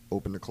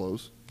 open to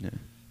close. Yeah.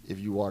 If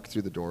you walk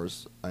through the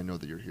doors, I know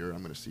that you're here.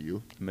 I'm going to see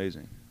you.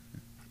 Amazing.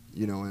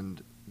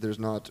 And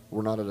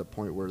we're not at a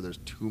point where there's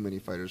too many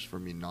fighters for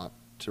me not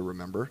to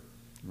remember.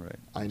 Right.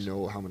 I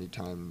know how many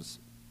times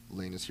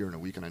Lane is here in a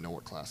week, and I know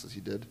what classes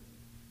he did.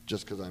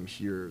 Just because I'm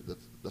here,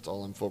 that's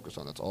all I'm focused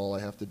on. That's all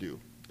I have to do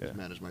is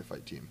manage my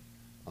fight team.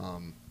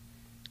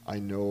 I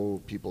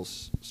know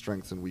people's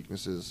strengths and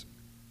weaknesses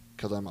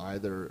because I'm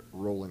either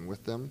rolling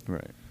with them,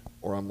 Right.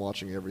 or I'm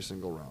watching every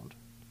single round.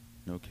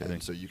 No kidding.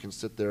 And so you can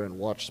sit there and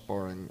watch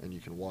sparring, and you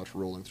can watch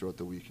rolling throughout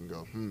the week and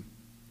go,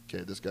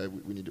 okay, this guy,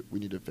 we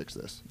need to fix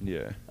this.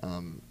 Yeah.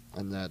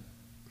 And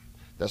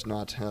that's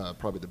not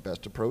probably the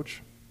best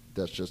approach.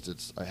 That's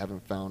just I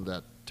haven't found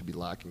that to be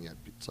lacking yet.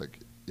 It's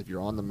like if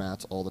you're on the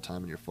mats all the time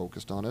and you're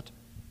focused on it,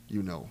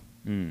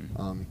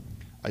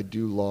 I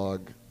do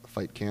log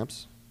fight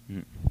camps.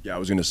 Yeah, I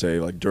was gonna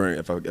say like during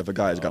if a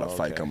guy's got a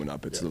fight okay. coming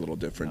up, it's a little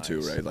different too,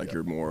 Nice. right? Like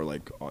you're more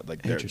like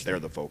Interesting. they're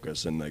the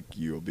focus, and like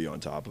you'll be on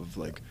top of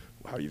like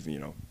how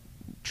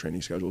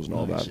training schedules and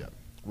all that. Yeah.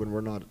 When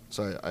we're not,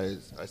 so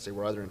I say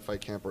we're either in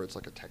fight camp or it's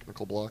like a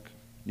technical block.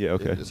 Yeah,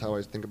 okay. Is how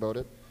I think about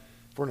it.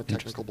 If we're in a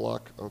technical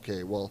block,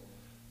 okay, well,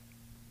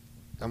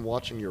 I'm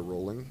watching your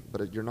rolling,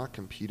 but you're not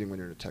competing when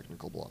you're in a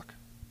technical block.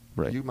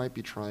 Right. You might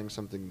be trying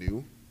something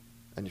new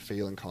and you're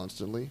failing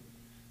constantly,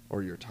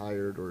 or you're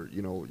tired, or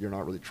you're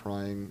not really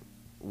trying,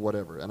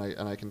 whatever. And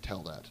I can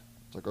tell that.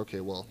 It's like,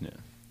 okay, well,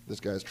 this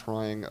guy's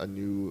trying a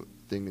new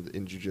thing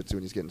in jiu-jitsu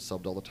and he's getting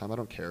subbed all the time. I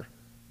don't care.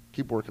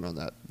 Keep working on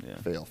that. Yeah.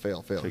 Fail.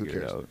 Who Figure it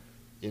cares? out.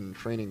 In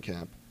training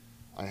camp,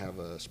 I have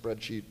a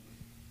spreadsheet.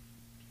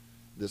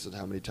 This is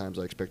how many times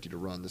I expect you to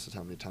run. This is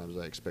how many times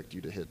I expect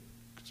you to hit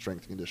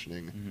strength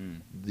conditioning. Mm-hmm.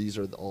 These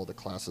are all the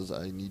classes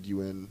I need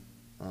you in,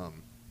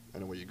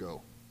 and away you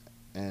go.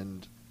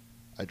 And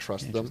I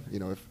trust them.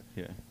 If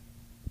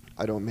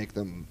I don't make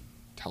them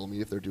tell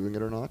me if they're doing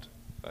it or not.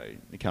 Right.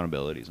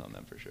 Accountability's on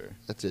them for sure.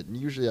 That's it. And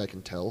usually I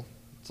can tell.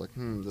 It's like,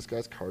 this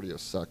guy's cardio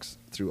sucks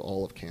through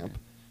all of camp.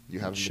 You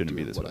haven't been Shouldn't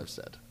be doing this what way. I've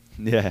said.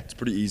 Yeah. It's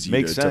pretty easy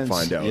Makes to sense.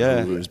 find out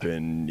Yeah. who has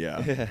been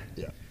Yeah.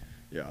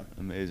 yeah.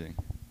 Amazing.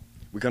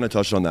 We kind of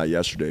touched on that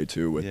yesterday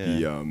too with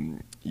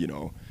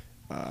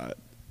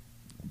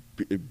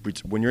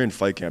when you're in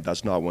fight camp,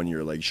 that's not when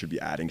you're like you should be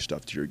adding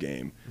stuff to your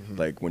game. Mm-hmm.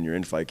 Like when you're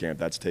in fight camp,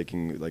 that's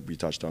taking, like we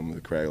touched on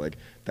with Craig, like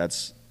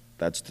that's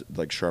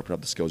like sharpen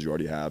up the skills you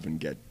already have and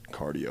get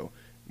cardio.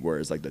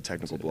 Whereas like the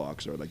technical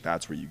blocks are like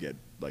that's where you get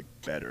like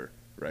better,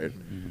 right?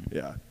 Mm-hmm.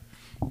 Yeah.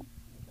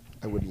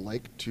 I would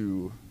like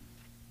to,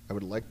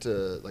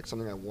 like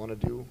something I want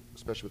to do,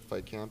 especially with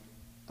fight camp,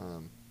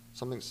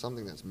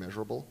 something that's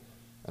measurable,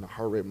 and a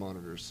heart rate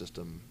monitor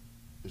system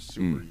is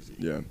super easy.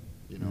 Yeah.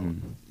 You know,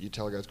 you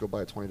tell guys go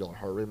buy a $20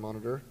 heart rate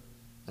monitor,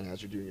 and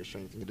as you're doing your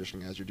strength and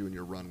conditioning, as you're doing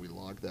your run, we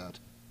log that,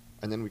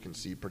 and then we can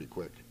see pretty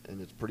quick.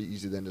 And it's pretty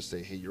easy then to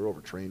say, hey, you're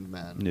overtrained,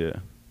 man. Yeah.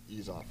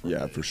 Ease off. For a Yeah,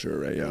 minute. for sure,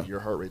 right, yeah. Your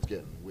heart rate's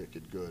getting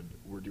wicked good.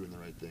 We're doing the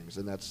right things,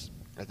 and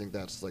I think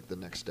that's like the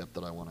next step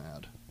that I want to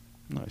add.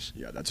 Nice.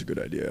 Yeah, that's a good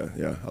idea.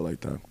 Yeah, I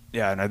like that.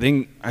 Yeah, and I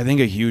think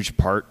a huge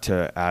part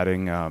to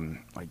adding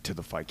like to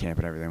the fight camp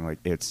and everything, like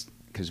it's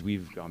because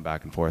we've gone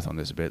back and forth on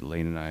this a bit,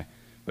 Lane and I,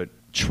 but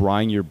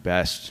trying your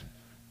best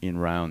in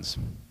rounds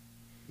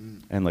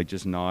and like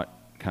just not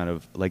kind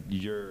of like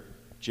your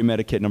gym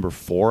etiquette number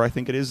 4, I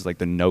think it is like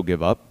the no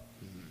give up.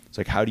 It's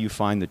like, how do you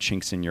find the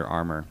chinks in your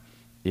armor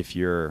if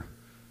you're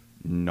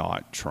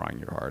not trying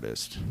your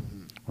hardest?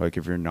 Like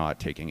if you're not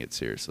taking it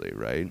seriously,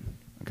 right?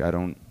 Like I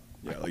don't.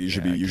 Yeah, like you I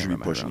should can't be wrap my head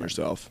pushing around it.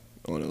 yourself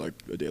on like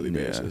a daily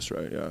Yeah. basis,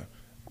 right? Yeah.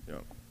 Yeah.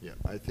 Yeah,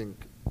 I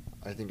think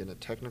in a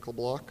technical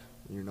block,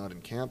 you're not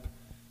in camp.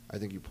 I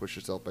think you push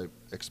yourself by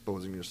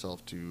exposing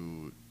yourself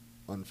to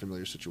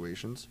unfamiliar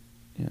situations.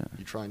 Yeah.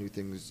 You try new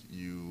things.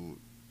 You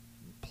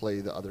play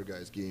the other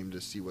guy's game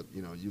to see what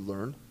you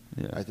learn.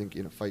 Yeah. I think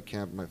in a fight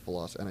camp, my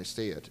philosophy, and I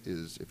say it,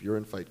 is if you're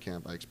in fight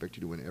camp, I expect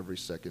you to win every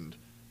second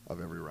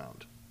of every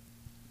round,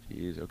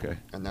 Jeez. Okay.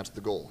 and that's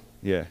the goal.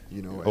 Yeah.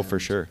 Oh, for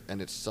sure.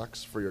 And it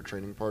sucks for your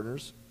training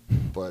partners,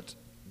 but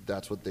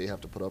that's what they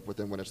have to put up with.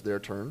 And when it's their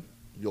turn,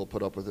 you'll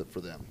put up with it for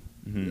them.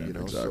 Mhm.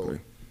 Yeah, exactly.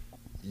 So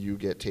you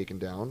get taken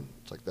down.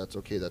 It's like, that's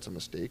okay. That's a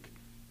mistake.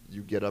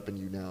 You get up and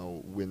you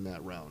now win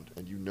that round.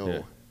 And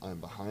Yeah. I'm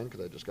behind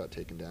because I just got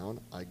taken down.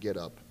 I get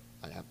up.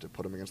 I have to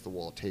put him against the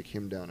wall, take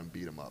him down, and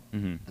beat him up.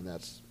 Mhm. And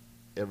that's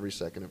every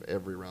second of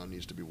every round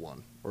needs to be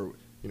won. Or,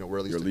 we're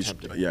at least You're at least,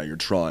 attempting. yeah, you're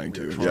trying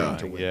to. We're Yeah, trying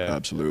to win. Yeah.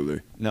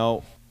 absolutely.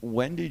 Now,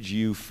 when did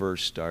you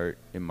first start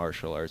in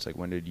martial arts? Like,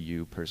 when did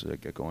you personally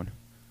get going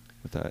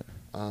with that?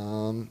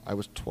 I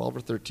was 12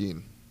 or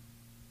 13.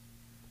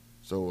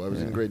 So I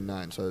was in Yeah. grade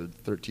 9, so I was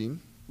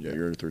 13. Yeah,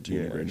 you're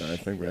 13 grade 9, I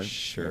think, right?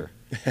 Sure.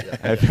 Yeah.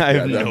 I have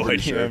Yeah, no I'm idea.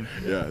 pretty sure. I'm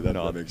Yeah, that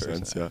not makes the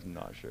person. sense, yeah. I'm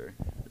not sure.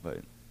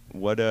 But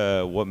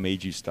what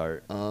made you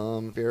start?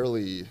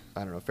 Fairly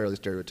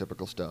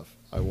stereotypical stuff.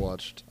 I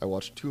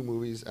watched 2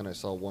 movies and I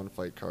saw 1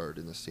 fight card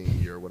in the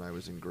same year when I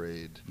was in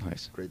grade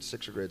Nice.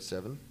 6 or grade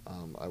 7.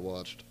 I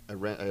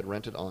had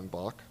rented Ong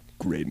Bak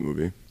Great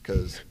movie.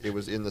 because it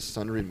was in the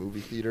Sunry movie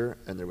theater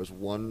and there was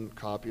 1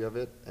 copy of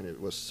it and it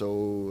was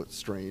so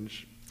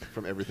strange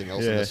from everything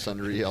else in Yeah. the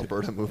Sunry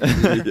Alberta movie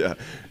theater.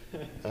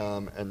 Yeah.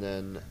 And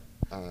then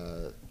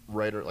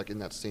in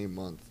that same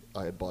month,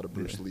 I had bought a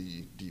Bruce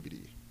Lee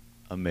DVD.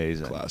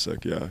 Amazing.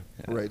 Classic, yeah.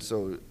 Yeah. Right,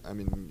 so I'm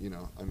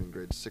in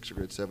grade 6 or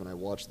grade 7. I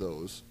watched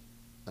those,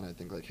 and I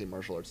think like, hey,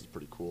 martial arts is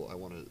pretty cool. I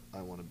want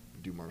to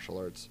do martial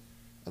arts,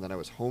 and then I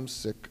was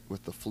homesick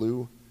with the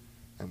flu,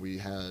 and we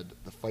had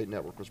the Fight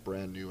Network was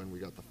brand new, and we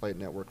got the Fight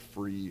Network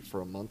free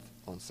for a month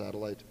on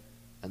satellite,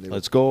 and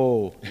Let's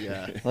go.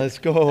 Yeah, Let's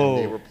go.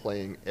 And they were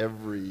playing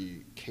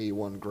every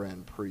K1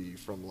 Grand Prix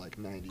from like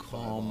 '95 Come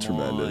on.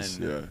 Tremendous,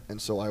 on. yeah. And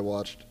so I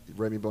watched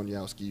Remy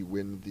Boniowski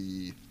win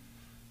the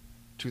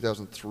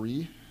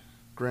 2003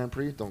 Grand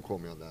Prix. Don't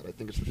quote me on that. I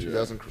think it's the Yeah.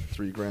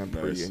 2003 Grand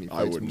Prix, Nice. and he I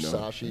fights wouldn't know.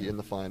 Musashi in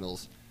the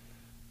finals.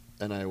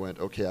 And I went,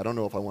 okay, I don't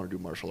know if I want to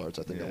do martial arts.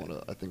 I think Yeah.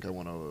 I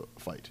want to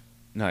fight.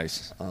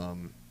 Nice.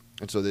 And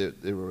so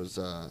there was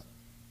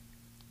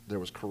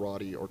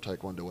karate or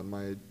taekwondo in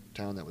my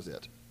town. That was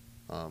it.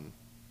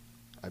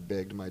 I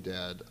begged my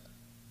dad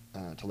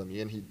to let me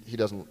in. He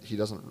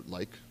doesn't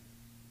like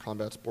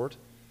combat sport,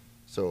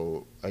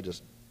 so I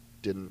just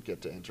didn't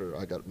get to enter.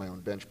 I got my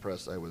own bench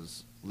press. I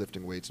was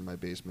lifting weights in my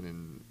basement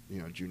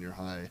in junior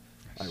high.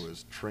 I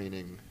was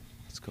training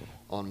Let's go.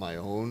 on my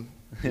own.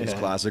 Those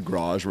classic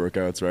garage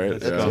workouts, right?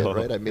 Let's That's go. it,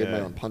 right? I made my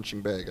Yeah. own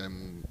punching bag.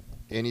 I'm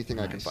anything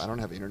I can Nice. find. I don't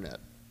have internet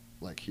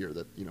like here.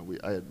 That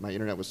my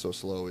internet was so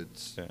slow.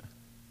 It's Yeah.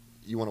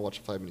 you want to watch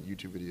a 5-minute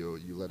YouTube video,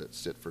 you let it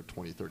sit for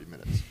 20, 30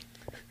 minutes.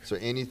 So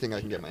anything I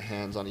can get my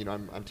hands on,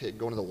 I'm going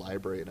to the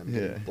library and I'm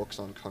Yeah. getting books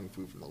on kung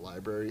fu from the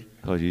library.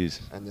 Oh,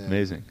 geez. And then-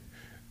 Amazing.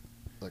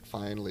 Like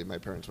finally, my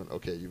parents went,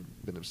 okay,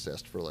 you've been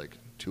obsessed for like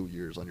 2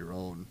 years on your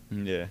own.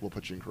 Yeah. We'll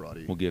put you in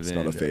karate. We'll give It's in.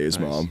 not a phase,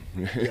 Nice. Mom.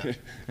 Yeah.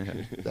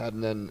 That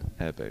and then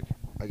Epic.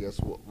 I guess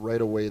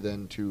right away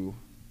then to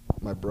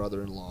my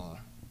brother-in-law.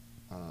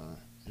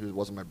 He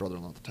wasn't my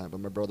brother-in-law at the time, but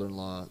my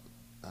brother-in-law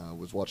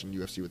was watching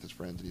UFC with his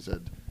friends, and he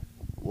said,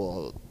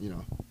 "Well,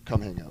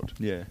 come hang out."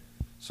 Yeah.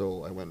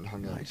 So I went and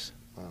hung Nice.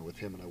 out with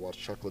him, and I watched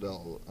Chuck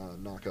Liddell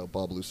knock out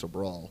Bob Luce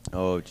Brawl.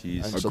 Oh,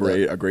 geez. And a so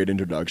great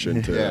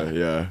introduction to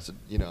yeah. So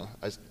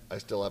I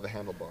still have a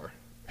handlebar.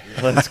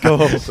 Let's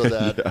go. So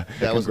that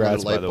was another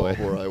Congrats, by light the bulb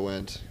way. where I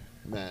went,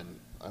 man.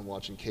 I'm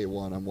watching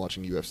K1. I'm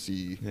watching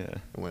UFC. Yeah.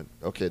 I went,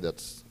 okay,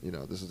 that's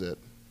this is it.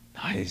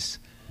 Nice.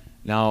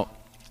 Now,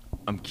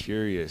 I'm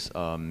curious.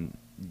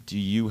 Do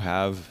you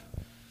have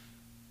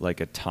like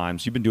a time?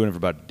 So you've been doing it for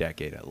about a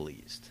decade at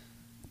least.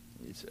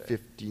 you'd say.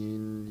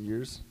 15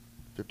 years,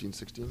 15,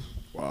 16.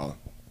 Wow.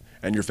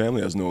 And your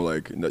family has no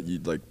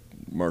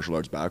martial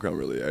arts background,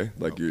 really, eh?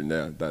 Like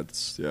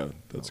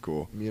that's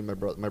cool. Me and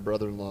my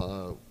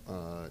brother-in-law,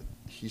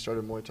 he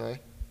started Muay Thai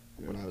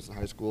when I was in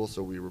high school,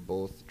 so we were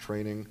both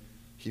training.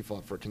 He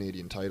fought for a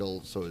Canadian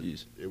title, so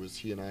Jeez. it was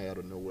he and I out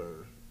of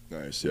nowhere.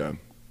 Nice, yeah.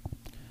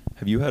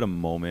 Have you had a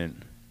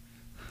moment?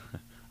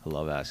 I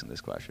love asking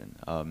this question.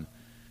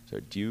 So,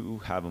 do you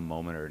have a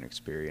moment or an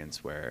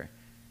experience where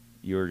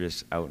you were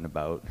just out and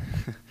about,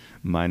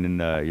 minding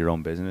your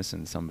own business,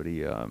 and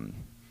somebody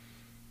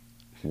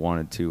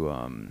wanted to,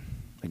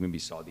 like maybe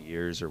saw the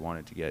ears or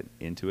wanted to get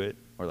into it,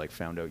 or like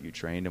found out you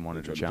trained and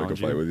wanted to Tried to pick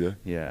a challenge fight with you?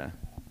 Yeah.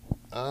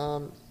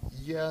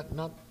 Yeah,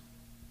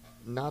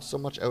 not so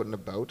much out and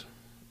about,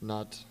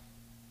 not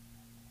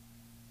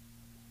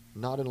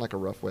in like a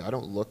rough way. I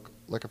don't look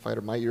like a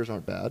fighter. My ears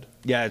aren't bad.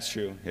 Yeah, it's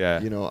true.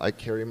 Yeah. You know, I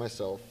carry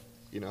myself.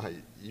 You know,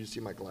 you see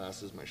my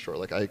glasses, my short.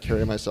 Like I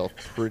carry myself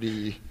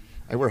pretty.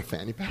 I wear a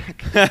fanny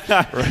pack,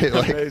 right?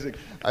 Like Amazing.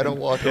 I don't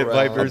walk Hit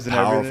around. Vipers and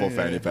Powerful everything.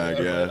 fanny pack,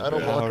 yeah. I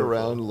don't walk Powerful.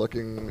 around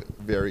looking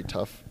very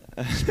tough,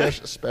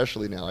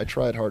 especially now. I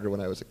tried harder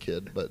when I was a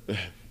kid, but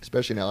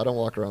especially now, I don't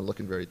walk around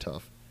looking very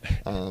tough.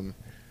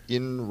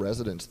 In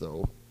residence,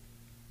 though,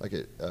 like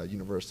at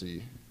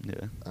university,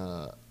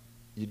 Yeah.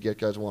 you'd get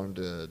guys wanting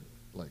to,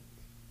 like,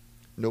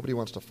 nobody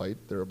wants to fight.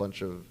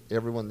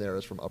 Everyone there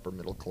is from upper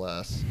middle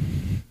class.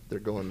 They're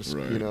going to,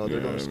 Right, they're going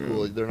to yeah,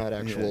 school. yeah. They're not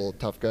actual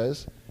tough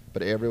guys,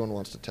 but everyone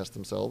wants to test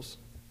themselves.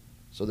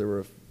 So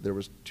there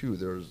was two.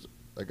 There was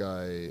a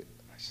guy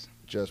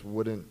just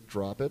wouldn't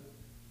drop it,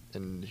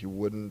 and he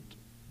wouldn't.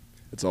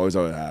 It's always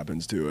how it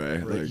happens too, eh?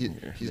 Right, Like,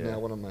 he's Yeah. now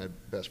one of my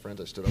best friends.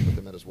 I stood up with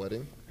him at his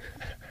wedding.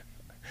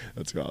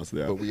 that's awesome.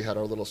 Yeah. But we had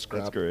our little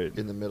scrap great.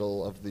 in the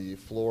middle of the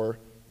floor,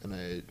 and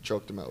I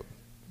choked him out.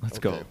 Let's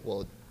Okay, go.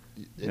 Well,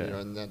 you know,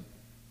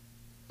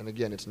 and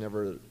again, it's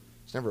never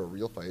a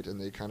real fight,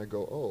 and they kind of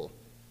go, "Oh,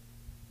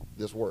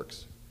 this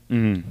works."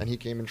 Mhm. And he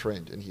came and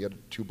trained, and he had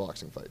 2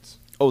 boxing fights.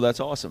 Oh, that's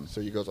awesome. So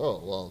he goes,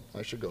 "Oh, well,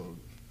 I should go."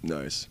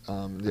 Nice.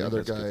 The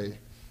other that's good. guy,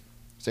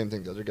 same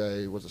thing. The other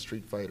guy was a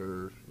street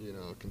fighter. You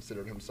know,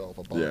 considered himself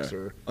a Yeah.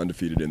 boxer.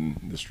 Undefeated in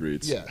the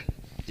streets. Yeah,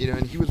 you know,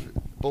 and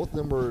both of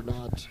them were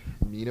not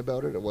mean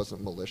about it. It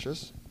wasn't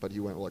malicious, but he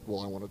went like, "Well,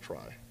 I want to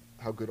try.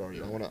 How good are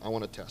you? I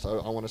want to test.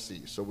 I want to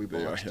see." So we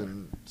Yeah, boxed, yeah.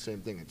 and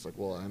same thing. It's like,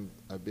 "Well,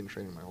 I've been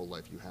training my whole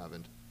life. You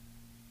haven't."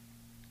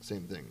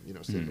 Same thing. You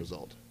know, same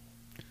result.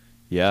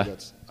 Yeah.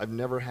 So I've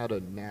never had a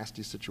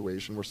nasty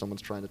situation where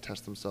someone's trying to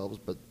test themselves,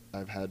 but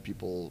I've had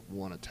people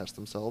want to test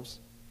themselves.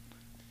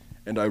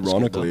 And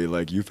ironically,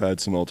 like you've had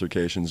some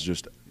altercations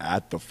just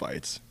at the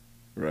fights,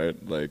 right?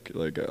 Like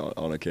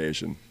on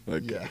occasion,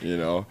 like Yeah. you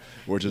know,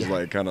 which is Yeah.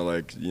 like kind of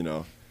like, you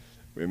know,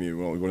 I mean,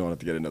 we don't have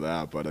to get into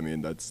that, but I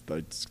mean that's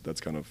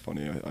kind of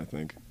funny, I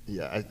think.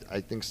 Yeah,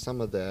 I think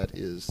some of that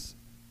is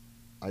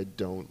I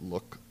don't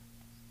look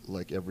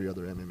like every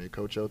other MMA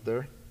coach out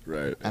there,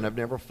 Right. and I've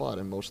never fought,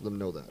 and most of them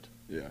know that.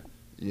 Yeah.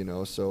 You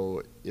know,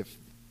 so if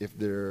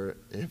they're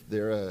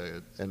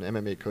an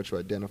MMA coach who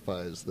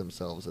identifies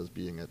themselves as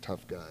being a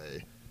tough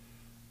guy,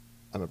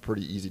 I'm a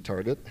pretty easy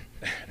target.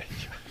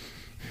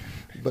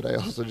 But I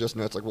also just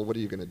know it's like, well, what are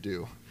you going to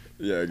do?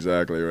 Yeah,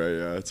 exactly, right.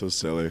 Yeah, it's so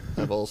silly.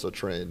 I've also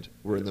trained.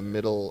 We're in the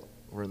middle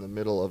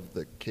of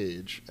the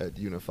cage at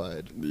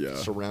Unified, Yeah.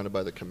 surrounded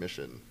by the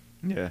commission.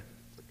 Yeah.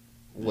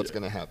 What's Yeah.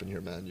 going to happen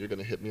here, man? You're going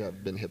to hit me.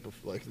 I've been hit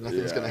before. Like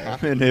nothing's Yeah. going to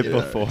happen. Been hit you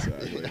know? before.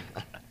 Exactly.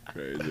 Yeah.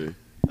 Crazy.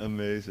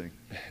 Amazing.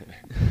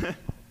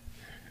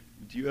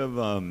 Do you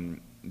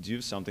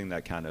have something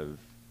that kind of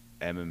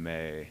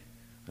MMA,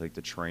 like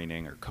the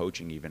training or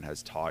coaching even,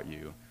 has taught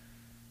you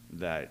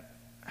that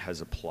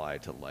has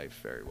applied to life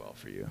very well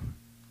for you?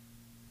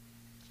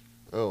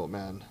 Oh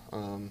man,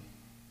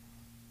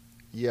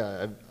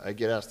 yeah, I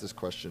get asked this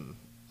question.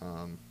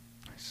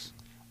 Nice.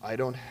 I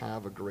don't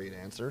have a great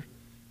answer.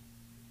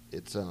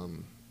 It's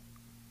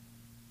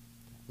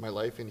my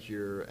life in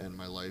here and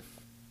my life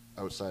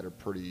outside are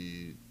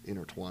pretty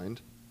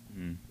intertwined.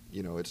 Mm.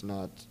 You know, it's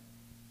not.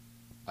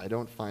 I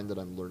don't find that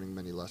I'm learning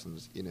many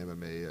lessons in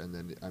MMA, and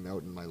then I'm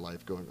out in my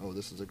life going, "Oh,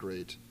 this is a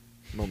great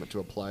moment to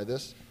apply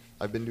this."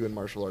 I've been doing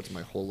martial arts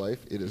my whole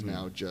life. It is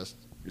now just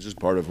It's just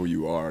part of who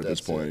you are at this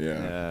That's point. it.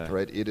 Yeah. Yeah.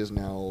 right. It is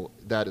now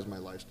that is my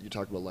life. You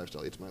talk about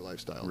lifestyle. It's my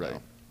lifestyle Right.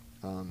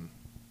 now.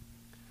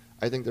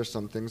 I think there's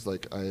some things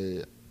like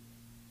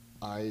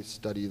I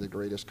study the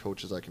greatest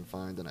coaches I can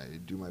find, and I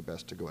do my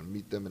best to go and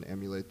meet them and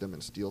emulate them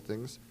and steal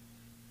things.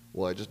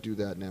 Well, I just do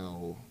that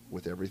now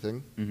with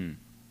everything.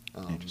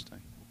 Mm-hmm.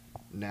 Interesting.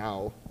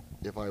 Now,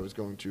 if I was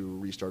going to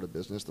restart a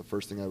business, the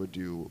first thing I would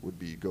do would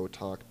be go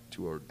talk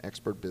to an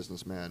expert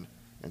businessman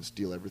and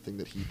steal everything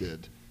that he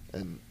did.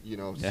 And, you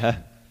know,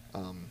 Yeah.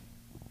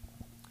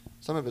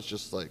 some of it's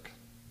just like,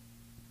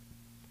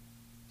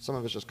 some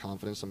of it's just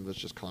confidence, some of it's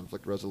just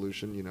conflict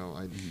resolution. You know,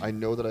 I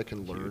know that I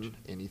can learn Huge.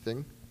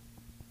 anything.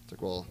 It's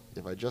like, well,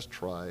 if I just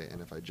try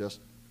and if I just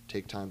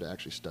take time to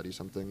actually study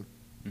something,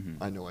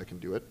 Mm-hmm. I know I can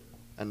do it.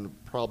 And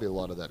probably a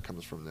lot of that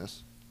comes from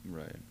this.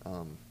 Right.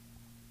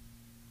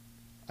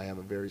 I have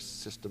a very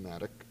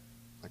systematic,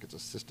 like it's a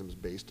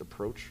systems-based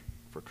approach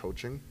for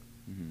coaching.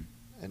 Mm-hmm.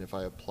 And if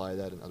I apply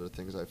that in other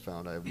things, I've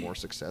found I have more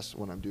success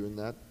when I'm doing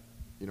that.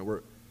 You know,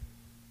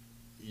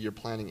 you're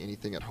planning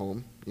anything at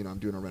home. You know, I'm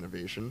doing a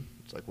renovation.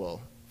 It's like,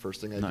 well, first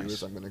thing I do Nice.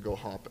 is I'm going to go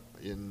hop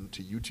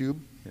into YouTube,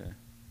 Yeah.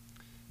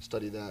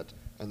 study that,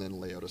 and then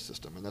lay out a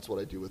system. And that's what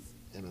I do with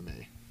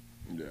MMA.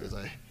 Yeah. Is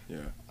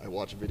Yeah. I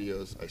watch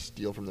videos, I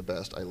steal from the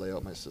best, I lay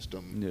out my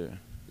system. Yeah.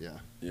 Yeah.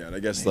 Yeah, and I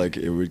guess like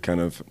it would kind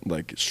of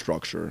like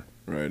structure,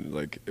 right?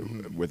 Like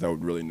Mhm.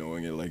 without really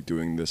knowing it, like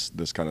doing this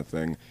kind of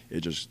thing,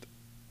 it just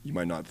you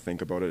might not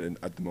think about it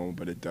at the moment,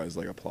 but it does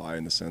like apply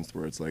in the sense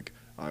where it's like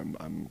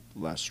I'm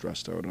less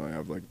stressed out and I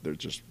have like they're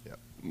just Yeah.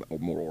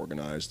 more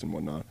organized and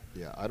whatnot.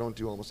 Yeah, I don't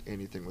do almost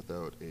anything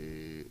without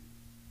a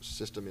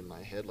system in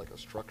my head, like a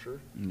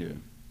structure. Yeah.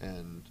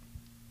 And,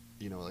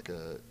 you know, like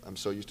I'm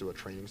so used to a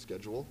training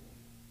schedule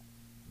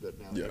that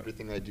now Yeah.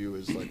 everything I do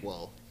is like,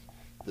 well,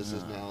 this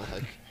is now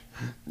like,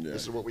 Yeah.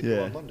 this is what we do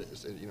Yeah. on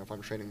Mondays. And, you know, if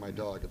I'm training my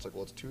dog, it's like,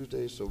 well, it's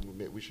Tuesday, so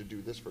we should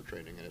do this for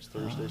training. And it's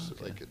Thursday, so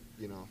okay. like,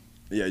 you know.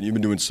 Yeah, and you've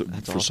been doing so,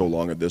 That's for so awesome.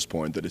 long at this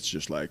point that it's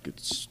just like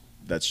it's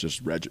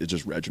just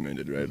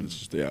regimented, right? Mhm. It's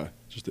just it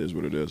just is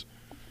what it is.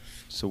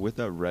 So with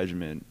that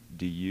regiment,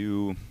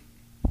 I'm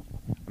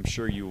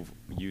sure you've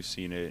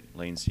seen it,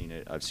 Lane's seen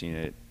it, I've seen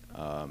it,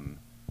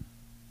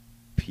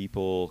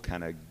 people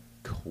kind of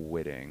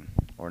quitting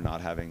or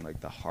not having like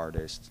the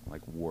hardest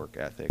like work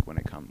ethic when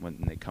they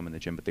come in the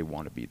gym, but they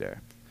want to be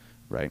there,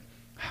 right?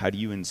 How do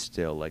you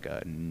instill like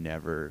a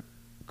never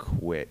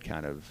quit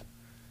kind of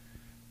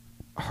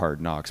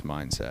hard knocks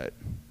mindset,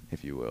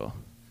 if you will,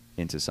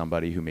 into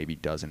somebody who maybe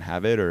doesn't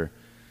have it, or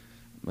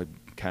like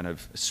kind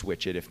of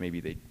switch it if maybe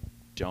they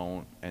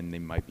don't, and they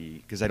might be,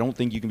 because I don't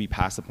think you can be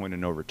past the point of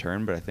no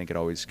return, but I think it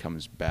always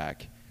comes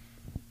back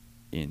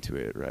into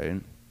it,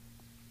 right?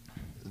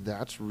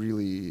 That's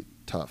really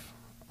tough.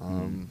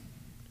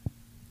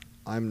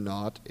 I'm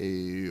not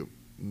a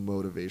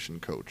motivation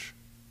coach.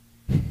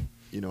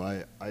 You know,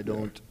 I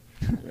don't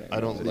I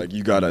don't like lead-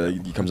 you gotta.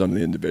 It comes down to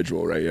the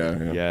individual, right?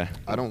 Yeah. Yeah.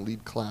 I don't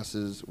lead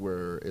classes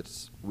where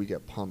we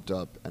get pumped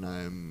up and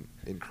I'm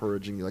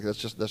encouraging you. Like that's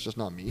just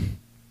not me.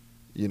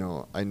 You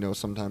know, I know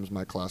sometimes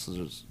my classes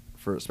are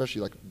for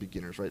especially like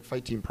beginners, right?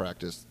 Fight team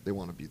practice, they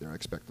want to be there. I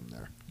expect them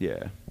there.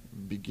 Yeah.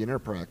 Beginner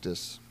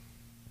practice,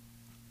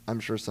 I'm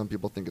sure some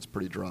people think it's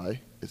pretty dry.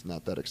 It's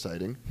not that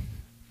exciting.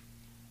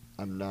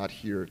 I'm not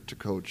here to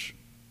coach,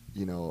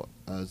 you know,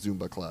 a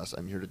Zumba class.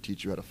 I'm here to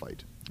teach you how to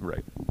fight.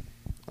 Right.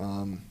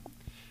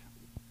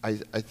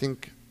 I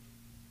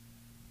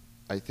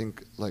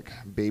think like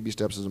baby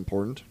steps is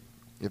important.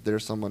 If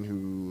there's someone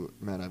who,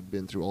 man, I've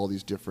been through all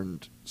these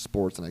different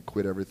sports and I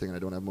quit everything and I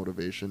don't have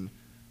motivation,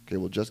 okay,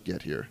 well just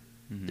get here.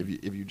 Mhm.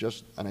 If you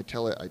just, and I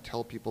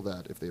tell people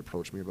that if they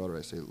approach me about it,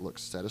 I say, look,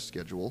 set a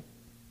schedule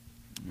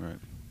Right.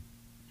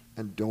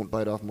 and don't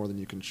bite off more than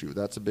you can chew.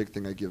 That's a big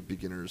thing I give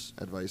beginners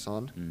advice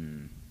on.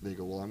 Mm. They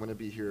go, well, I'm going to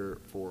be here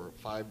for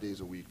 5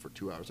 days a week for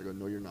 2 hours. I go,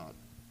 no, you're not.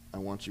 I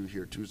want you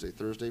here Tuesday,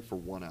 Thursday for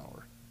 1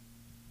 hour.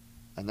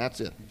 And that's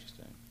it.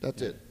 Interesting.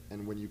 That's Yeah. it.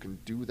 And when you can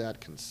do that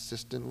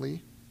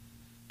consistently,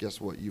 guess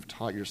what? You've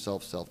taught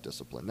yourself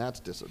self-discipline. That's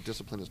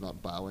discipline is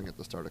not bowing at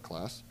the start of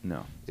class.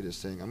 No. It is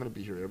saying, I'm going to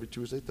be here every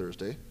Tuesday,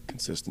 Thursday.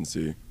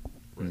 Consistency.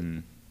 Right?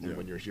 Mm. And Yeah.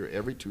 when you're here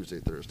every Tuesday,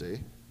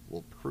 Thursday,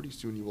 well, pretty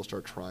soon you will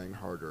start trying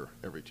harder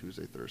every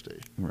Tuesday, Thursday.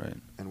 Right.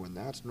 And when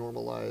that's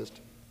normalized,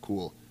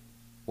 cool.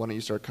 Why don't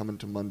you start coming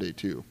to Monday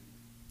too?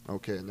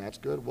 Okay, and that's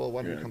good. Well,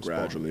 why don't Yeah, you come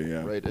gradually,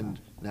 sparring? yeah. Right, and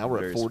now we're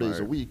Very at 4 days a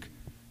smart. week,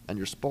 and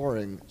you're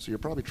sparring, so you're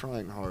probably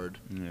trying hard.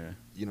 Yeah.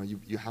 You know,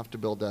 you have to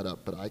build that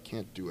up, but I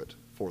can't do it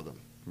for them.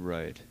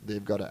 Right.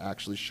 They've got to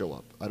actually show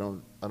up. I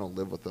don't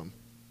live with them.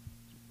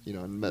 You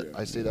know, and Yeah,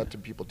 I say yeah. that to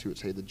people too.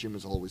 It's, hey, the gym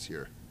is always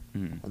here,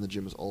 Mm. and the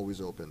gym is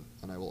always open,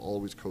 and I will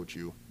always coach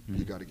you. Mm.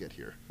 You got to get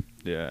here.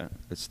 Yeah.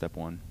 That's step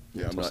one.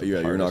 Yeah, That's I'm what's not, the yeah.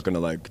 You're not hardest. gonna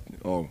like,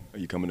 oh, are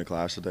you coming to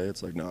class today?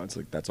 It's like, no, it's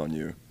like that's on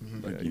you.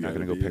 Mhm. Like, Yeah, you you're not gotta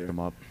gonna go be pick here. them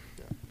up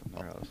Yeah. from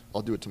their house.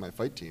 I'll do it to my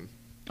fight team.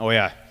 Oh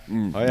yeah.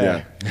 Mm, Oh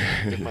yeah.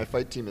 If my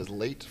fight team is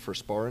late for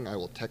sparring, I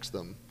will text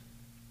them,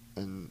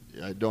 and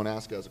I don't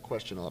ask it as a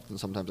question often.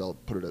 Sometimes I'll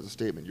put it as a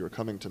statement. You're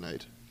coming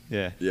tonight.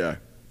 Yeah. Yeah,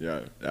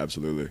 yeah,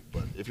 absolutely.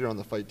 But if you're on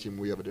the fight team,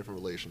 we have a different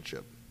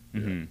relationship.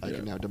 Mhm. I Yeah.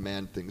 can now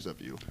demand things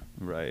of you.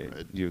 Right.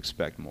 Right. You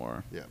expect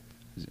more. Yeah.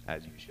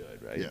 As you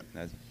should, right? Yeah.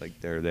 As, like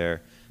they're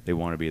there. They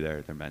want to be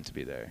there. They're meant to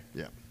be there.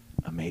 Yeah.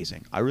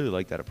 Amazing. I really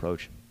like that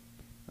approach.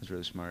 That's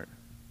really smart.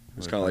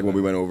 It's kind of like what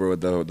we went over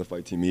with the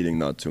fight team meeting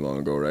not too long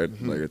ago, right?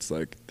 Mhm. Like it's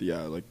like,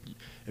 yeah, like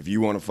if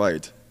you want to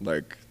fight,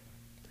 like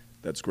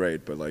that's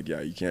great, but like,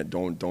 yeah, you can't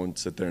don't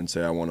sit there and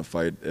say I want to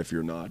fight if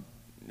you're not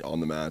on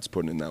the mats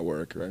putting in that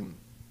work, right?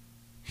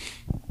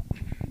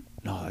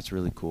 No, that's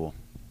really cool.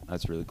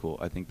 That's really cool.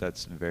 I think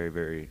that's very,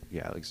 very,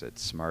 yeah, like I said,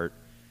 smart.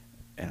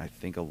 And I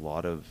think a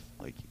lot of,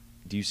 like,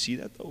 do you see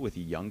that, though, with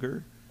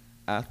younger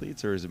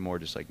athletes, or is it more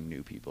just, like,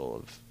 new people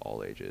of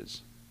all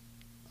ages?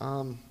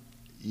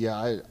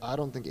 Yeah, I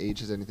don't think age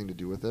has anything to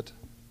do with it.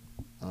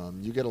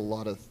 You get a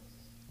lot of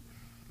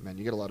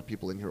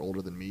people in here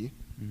older than me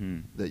Mm-hmm.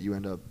 that you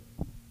end up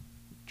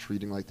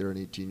treating like they're an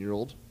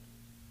 18-year-old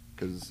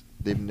because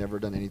they've never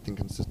done anything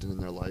consistent in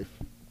their life.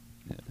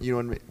 Yeah.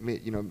 You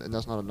know, and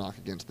that's not a knock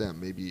against them.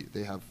 Maybe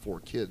they have 4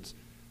 kids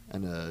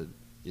and a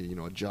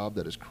job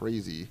that is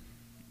crazy,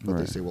 but they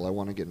Right. say, well, I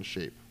want to get in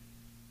shape.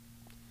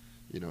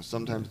 You know,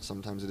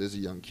 sometimes it is a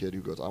young kid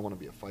who goes, I want to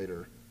be a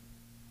fighter,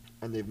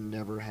 and they've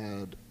never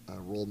had a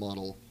role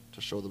model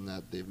to show them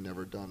that. They've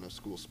never done a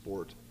school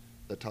sport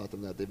that taught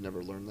them that. They've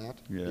never learned that.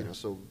 Yeah. You know,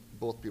 so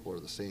both people are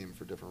the same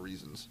for different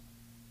reasons.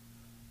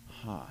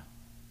 Huh.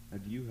 Now,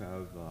 do you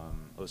have?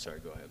 Oh, sorry.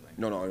 Go ahead, Lane.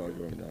 No, you're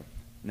good. No.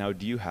 Now,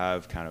 do you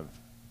have kind of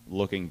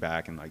looking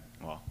back and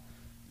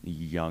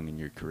young in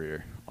your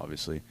career,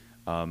 obviously,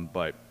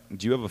 but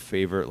do you have a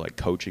favorite like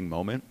coaching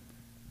moment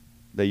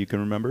that you can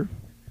remember?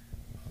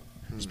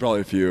 There's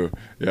probably a few.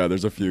 Yeah,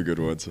 there's a few good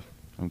ones.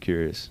 I'm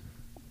curious.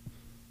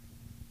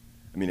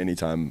 I mean,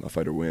 anytime a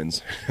fighter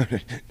wins. Yeah.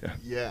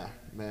 Yeah,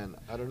 man.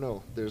 I don't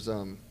know. There's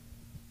one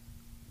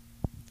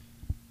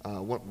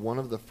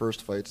of the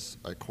first fights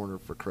I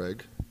cornered for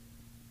Craig.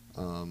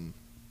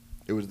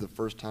 It was the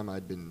first time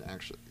I'd been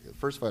the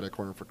first fight I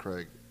cornered for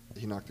Craig.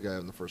 He knocked the guy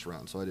out in the first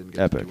round, so I didn't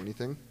get to Epic. do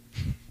anything.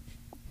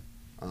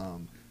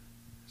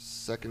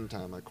 Second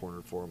time I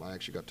cornered for him, I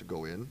actually got to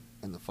go in,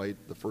 and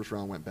the first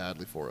round went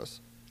badly for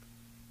us.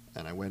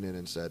 And I went in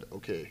and said,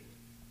 okay,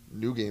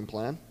 new game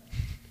plan.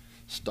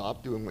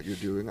 Stop doing what you're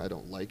doing. I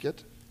don't like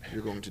it.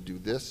 You're going to do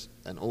this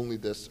and only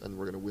this, and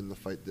we're going to win the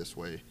fight this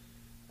way.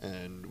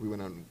 And we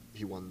went on.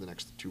 He won the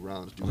next 2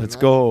 rounds. Doing Let's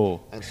that.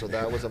 go. And so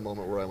that was a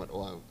moment where I went,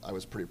 oh, I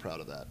was pretty proud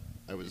of that.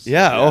 I was.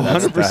 Yeah, oh,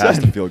 That 100%. has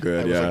to feel I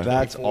good. was Yeah. like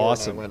That's 24, and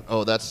awesome. I went,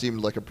 oh, that seemed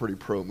like a pretty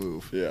pro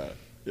move. Yeah.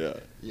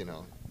 You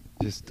know,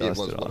 Just it dust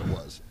was it what off. it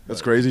was.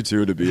 That's But crazy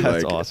too to be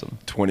That's like awesome.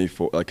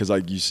 24, like because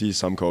like you see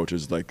some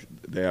coaches like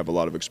they have a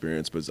lot of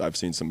experience, but I've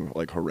seen some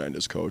like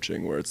horrendous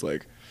coaching where it's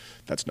like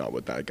that's not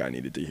what that guy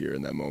needed to hear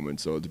in that moment.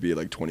 So to be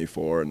like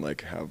 24 and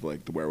like have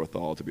like the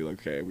wherewithal to be like,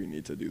 okay, we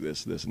need to do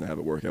this, and have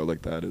it work out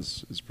like that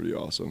is pretty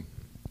awesome.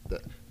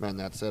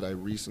 That said, I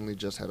recently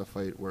just had a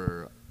fight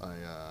where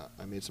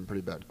I made some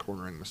pretty bad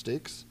cornering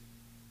mistakes,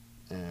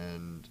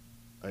 and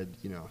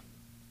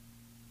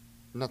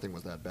nothing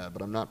was that bad,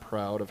 but I'm not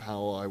proud of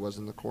how I was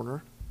in the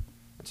corner.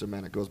 And so,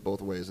 man, it goes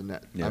both ways. And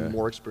Yeah. I'm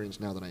more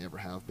experienced now than I ever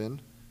have been,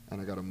 and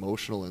I got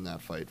emotional in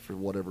that fight for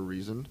whatever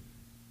reason.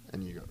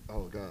 And you go,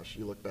 oh gosh,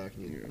 you look back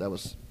and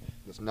that's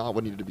not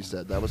what needed to be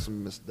said. That was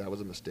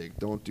a mistake.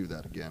 Don't do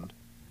that again.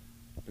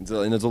 And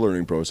it's a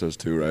learning process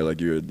too, right? Like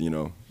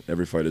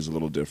every fight is a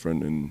little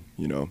different, and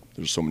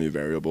there's so many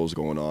variables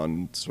going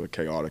on. It's a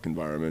chaotic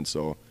environment,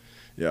 so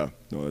yeah,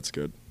 no, that's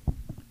good.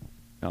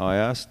 Now,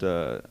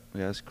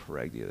 we asked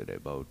Craig the other day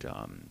about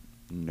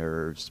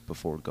nerves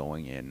before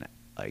going in,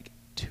 like,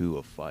 to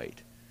a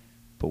fight.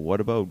 But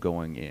what about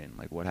going in?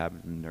 Like, what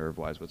happens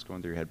nerve-wise? What's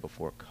going through your head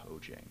before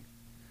coaching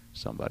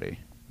somebody?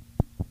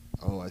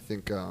 Oh, I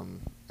think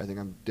I'm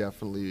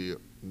definitely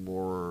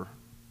more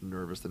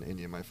nervous than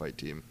any of my fight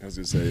team. I was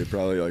gonna say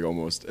probably like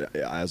almost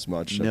as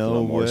much, if No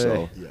not more way.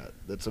 so. Yeah,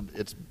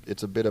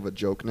 it's a bit of a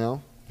joke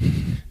now.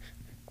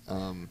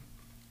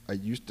 I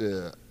used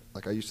to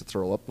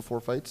throw up before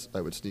fights.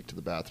 I would sneak to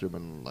the bathroom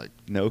and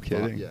No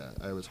kidding. Yeah,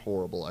 I was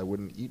horrible. I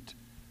wouldn't eat.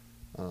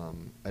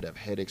 I'd have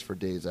headaches for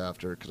days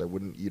after because I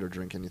wouldn't eat or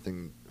drink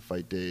anything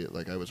fight day.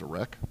 Like I was a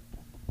wreck.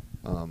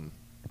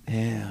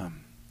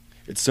 Damn.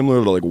 It's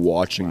similar to like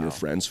watching Wow. your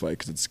friends fight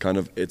because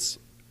it's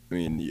I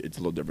mean, it's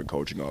a little different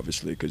coaching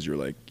obviously because you're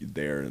like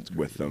there and it's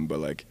with them, but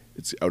like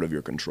it's out of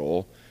your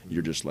control.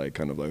 You're just like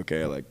kind of like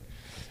okay, like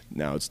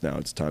now it's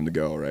time to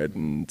go, right?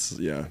 And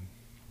yeah,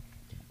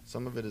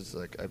 Some of it is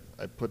like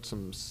I put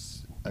some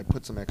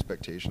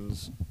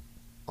expectations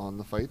on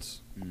the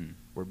fights Mhm.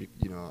 where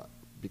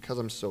because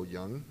I'm so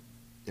young,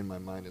 in my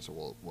mind it's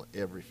well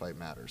every fight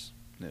matters.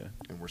 Yeah.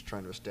 And we're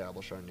trying to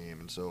establish our name,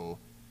 and so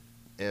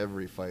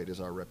every fight is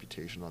our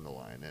reputation on the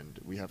line, and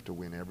we have to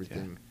win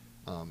everything.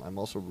 I'm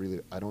also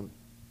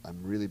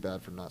I'm really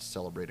bad for not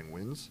celebrating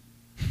wins.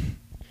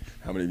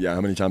 how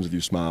many times have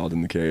you smiled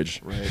in the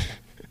cage? Right.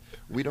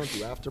 We don't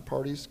do after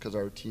parties because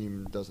our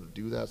team doesn't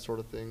do that sort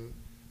of thing.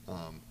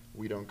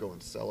 We don't go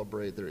and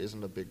celebrate. There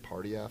isn't a big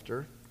party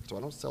after, so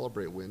I don't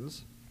celebrate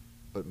wins.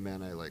 But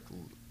man,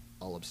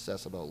 I'll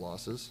obsess about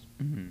losses.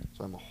 Mhm.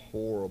 So I'm a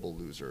horrible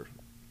loser,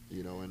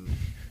 and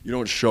You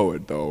don't show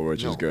it though, which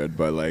is No. good,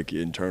 but like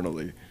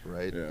internally,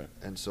 right? Yeah.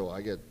 And so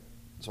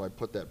I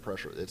put that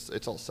pressure.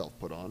 It's all self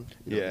put on.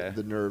 Yeah.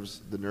 The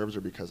nerves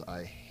are because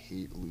I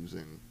hate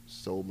losing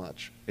so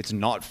much. It's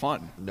not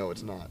fun. No,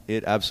 it's not.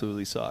 It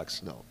absolutely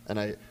sucks. No, and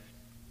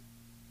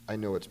I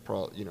know it's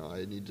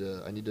I need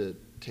to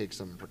take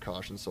some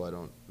precautions so I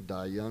don't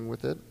die young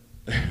with it.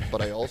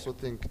 But I also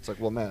think it's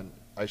like, well, man,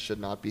 I should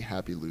not be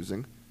happy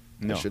losing.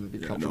 No. I shouldn't be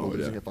Yeah, comfortable no,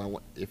 losing.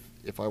 yeah.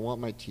 If I want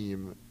my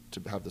team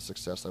to have the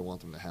success I want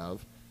them to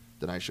have,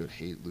 then I should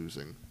hate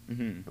losing,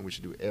 Mhm. and we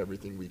should do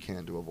everything we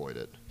can to avoid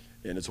it.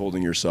 and it's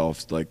holding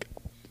yourself like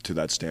to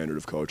that standard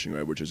of coaching,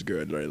 right? Which is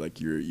good, right?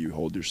 Like you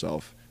hold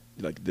yourself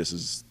like this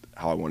is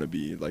how I want to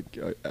be, like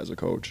as a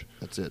coach.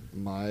 That's it.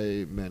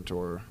 My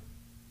mentor,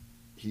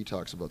 he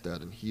talks about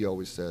that, and he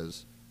always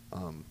says,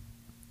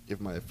 if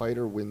my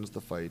fighter wins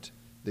the fight,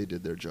 they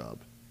did their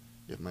job.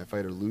 If my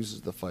fighter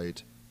loses the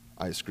fight,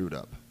 I screwed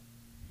up.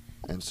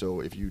 And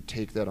so if you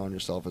take that on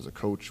yourself as a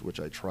coach, which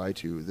I try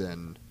to,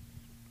 then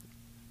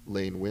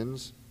Lane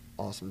wins.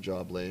 Awesome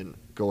job, Lane.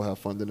 Go have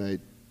fun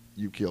tonight.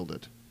 You killed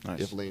it.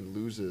 Nice. If Lane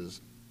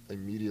loses,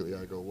 immediately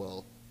I go,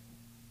 well,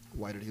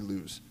 why did he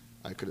lose?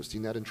 I could have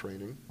seen that in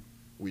training.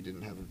 We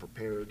didn't have him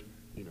prepared.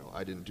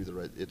 I didn't do the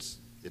right. It's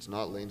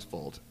not Lane's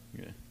fault.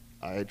 Yeah.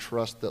 I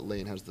trust that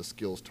Lane has the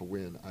skills to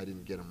win. I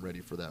didn't get him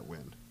ready for that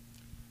win.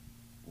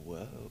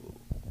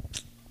 Whoa.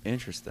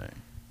 Interesting.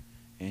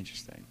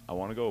 I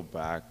want to go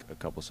back a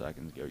couple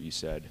seconds ago. You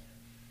said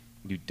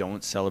you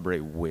don't celebrate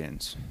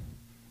wins.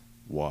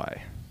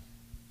 Why?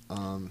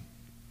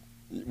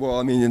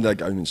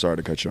 Well, sorry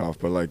to cut you off,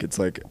 but it's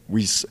like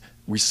we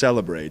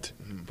celebrate,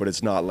 but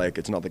it's not like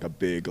a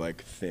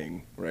big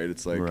thing, right?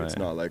 It's like Right. it's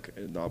not like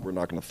we're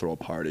not gonna throw a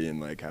party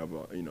and have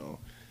a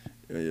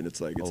and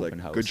it's like Open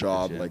house good at the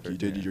job, gym you for-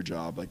 did yeah. your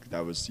job,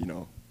 that was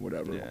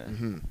whatever.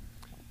 Yeah.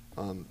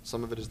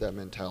 Some of it is that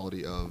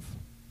mentality of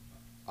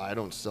I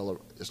don't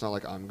celebrate. It's not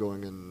like I'm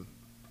going and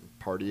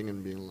partying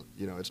and being,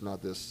 it's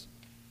not this,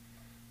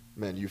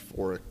 man,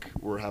 euphoric,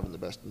 we're having the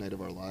best night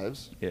of our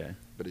lives. Yeah.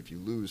 But if you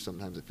lose,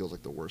 sometimes it feels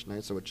like the worst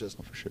night. So it just,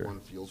 Oh, for sure. one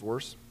feels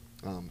worse.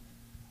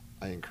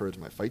 I encourage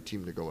my fight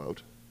team to go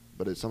out.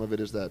 But some of it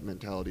is that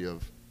mentality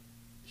of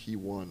he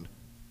won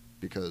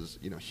because,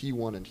 he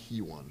won and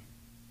he won.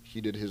 He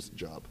did his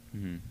job.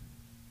 Mm-hmm.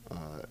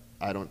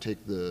 I don't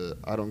get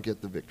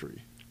the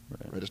victory.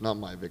 Right. It's not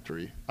my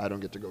victory. I don't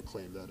get to go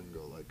claim that and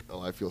go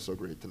oh, I feel so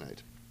great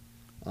tonight.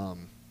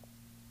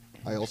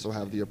 I also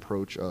have the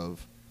approach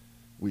of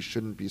we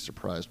shouldn't be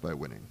surprised by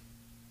winning.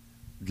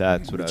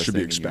 That's what It I was should be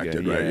thinking you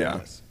expected, get. right?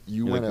 Yeah.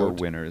 You You're went like, we're out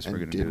winners. We're and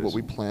gonna do did what this.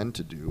 we planned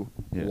to do.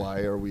 Yeah.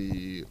 Why are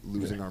we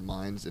losing our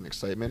minds in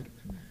excitement?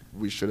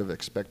 We should have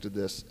expected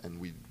this, and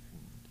we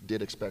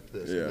did expect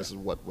this, Yeah. and this is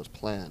what was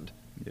planned.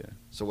 Yeah.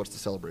 So what's the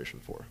celebration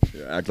for?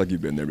 Yeah, act like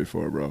you've been there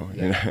before, bro.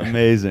 Yeah.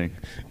 Amazing.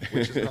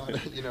 Which is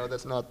not,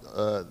 that's not.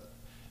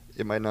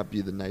 It might not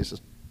be the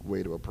nicest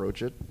way to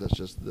approach it.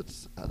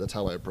 That's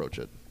how I approach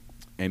it.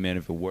 Hey man,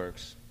 if it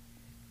works,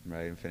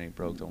 right? If it ain't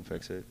broke, don't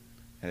fix it.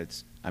 And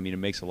it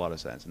makes a lot of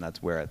sense, and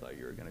that's where I thought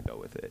you were gonna go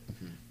with it.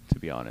 To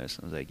be honest,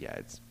 I was like,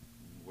 yeah,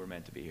 we're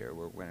meant to be here.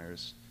 We're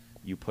winners.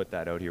 You put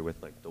that out here with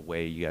the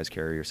way you guys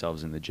carry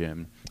yourselves in the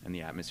gym and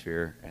the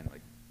atmosphere and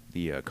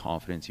the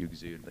confidence you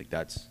exude.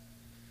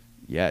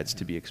 It's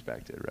to be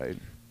expected, right?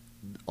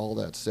 All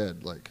that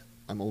said,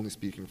 I'm only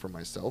speaking for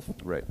myself.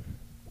 Right.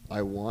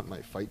 I want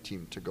my fight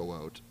team to go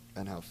out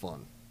and have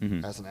fun.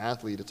 Mhm. As an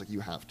athlete, it's you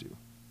have to,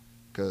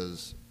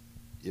 because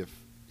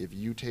if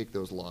you take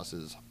those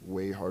losses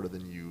way harder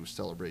than you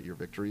celebrate your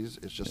victories,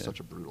 it's just Yeah. such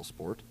a brutal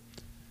sport,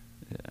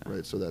 Yeah.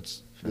 right? So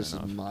this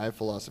enough. is my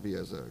philosophy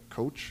as a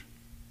coach.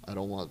 I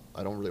don't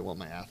really want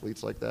my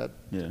athletes like that.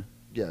 Yeah.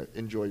 Yeah,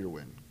 enjoy your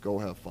win. Go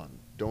have fun.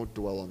 Don't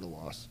dwell on the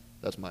loss.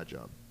 That's my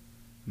job.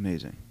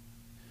 Amazing.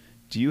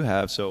 Do you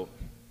have, so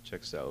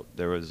check this out.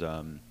 There was,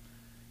 in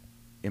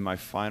my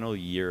final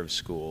year of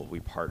school, we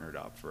partnered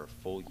up for a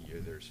full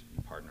year.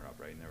 You partner up,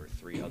 right? And there were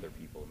 3 other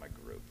people in my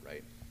group,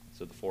 right?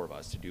 So the 4 of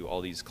us to do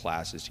all these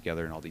classes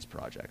together and all these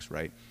projects,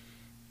 right?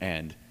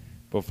 And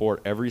before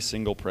every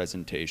single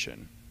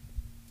presentation,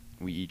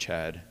 we each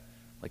had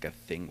a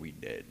thing we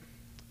did.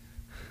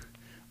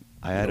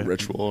 I had a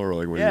ritual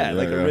or what? Yeah,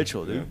 do you- a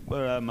ritual, dude. Yeah.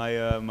 But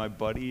my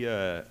buddy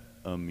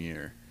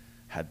Amir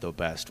had the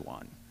best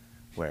one,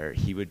 where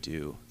he would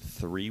do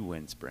 3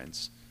 wind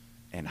sprints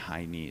and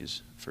high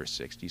knees for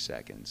 60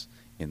 seconds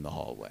in the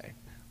hallway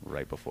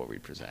right before we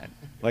present.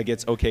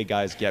 It's okay,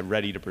 guys, get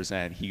ready to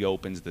present. He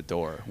opens the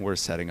door. We're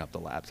setting up the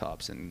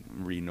laptops and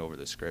reading over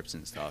the scripts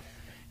and stuff.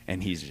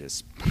 And he's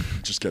just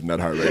Just getting that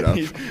heart rate up.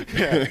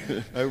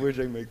 yeah, I wish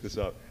I could make this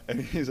up.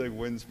 And he's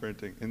wind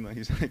sprinting and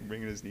he's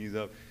bringing his knees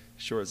up.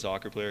 Short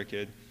soccer player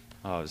kid.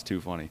 Oh, it was too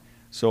funny.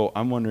 So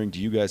I'm wondering,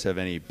 do you guys have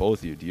both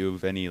of you, do you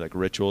have any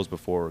rituals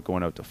before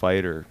going out to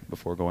fight or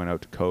before going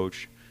out to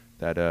coach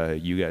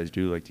that you guys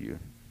do? Do you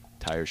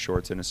tie your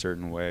shorts in a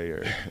certain way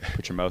or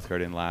put your mouth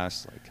guard in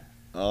last?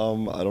 I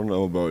don't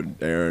know about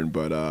Aaron,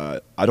 but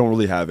I don't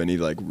really have any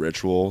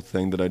ritual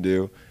thing that I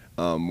do.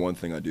 One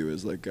thing I do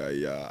is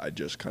I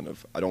just kind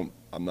of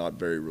I'm not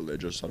very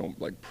religious. I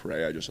don't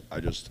pray. I just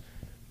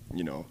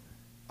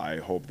I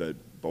hope that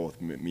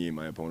both me and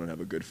my opponent have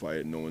a good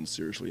fight and no one's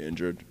seriously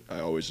injured. I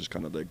always just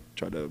kind of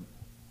try to.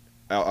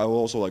 I will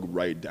also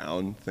write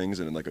down things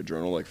in a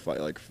journal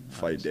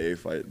fight day,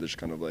 just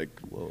kind of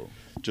Whoa.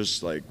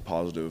 just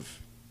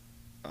positive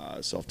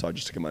self-talk,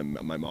 just to get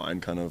my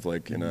mind kind of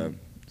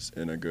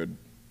in a good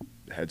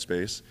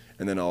headspace,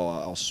 and then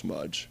I'll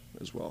smudge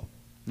as well.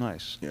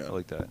 Nice. Yeah. I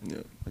like that. Yeah.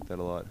 I like that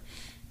a lot.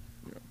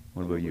 Yeah.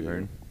 What about you,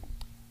 Aaron?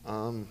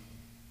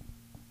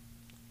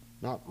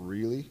 Not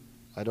really.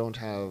 I don't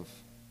have.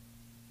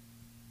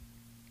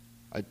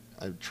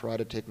 I try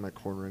to take my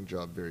cornering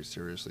job very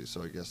seriously,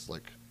 so I guess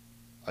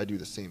I do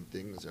the same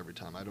things every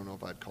time. I don't know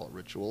if I'd call it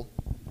ritual.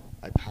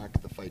 I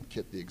pack the fight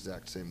kit the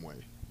exact same way.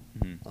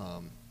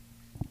 Mm-hmm.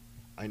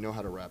 I know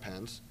how to wrap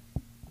hands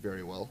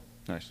very well.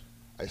 Nice.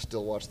 I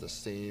still watch the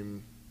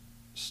same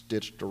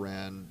stitched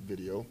Duran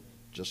video,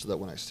 just so that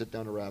when I sit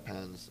down to wrap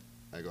hands,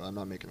 I go, I'm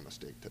not making a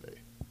mistake today.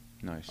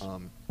 Nice.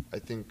 I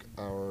think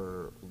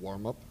our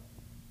warm-up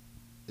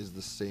is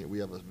the same. We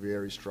have a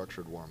very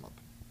structured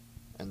warm-up.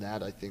 And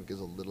that, I think, is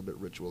a little bit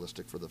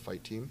ritualistic for the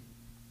fight team.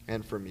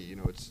 And for me,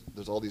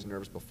 there's all these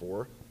nerves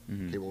before.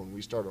 Mhm. Okay, well, when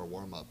we start our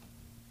warm-up,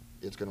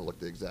 it's going to look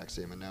the exact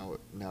same. And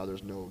now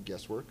there's no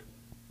guesswork.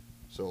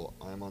 So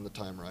I'm on the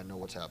timer. I know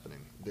what's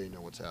happening. They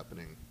know what's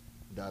happening.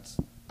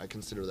 I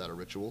consider that a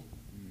ritual.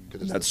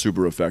 'Cause it's That's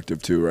super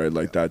effective too, right?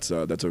 Like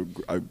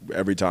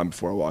every time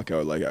before I walk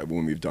out, like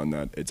when we've done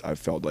that, I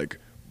felt like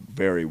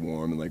very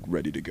warm and like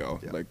ready to go.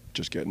 Yeah. Like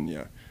just getting,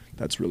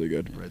 that's really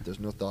good. Right. There's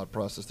no thought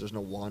process. There's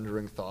no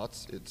wandering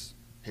thoughts. It's,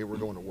 hey, we're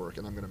going to work,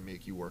 and I'm going to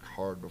make you work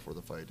hard before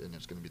the fight, and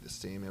it's going to be the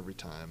same every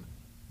time.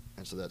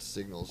 And so that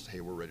signals,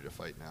 hey, we're ready to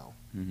fight now.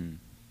 Mhm.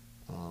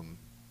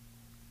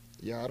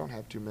 Yeah, I don't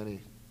have too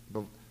many.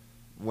 But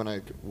when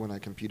I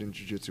compete in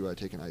jiu-jitsu, I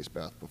take an ice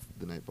bath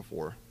the night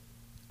before.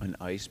 An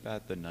ice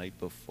bath the night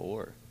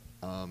before.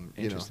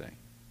 Interesting.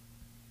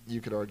 You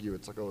could argue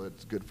it's like, oh,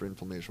 it's good for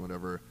inflammation,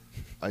 whatever.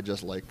 I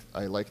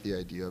like the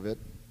idea of it.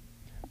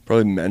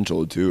 Probably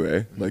mental too,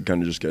 eh? Like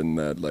kind of just getting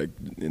that like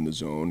in the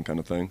zone kind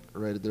of thing.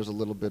 Right. There's a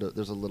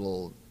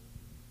little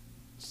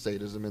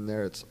sadism in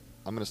there.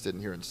 I'm going to sit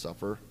in here and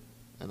suffer,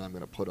 and I'm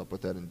going to put up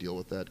with that and deal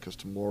with that, because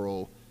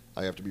tomorrow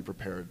I have to be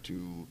prepared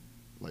to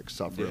like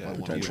suffer if I want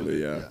to.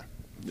 Potentially, yeah.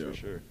 For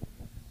sure.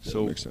 Yeah,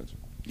 So, makes sense.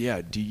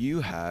 yeah, do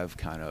you have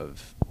kind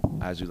of,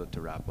 as we look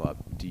to wrap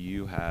up, do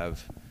you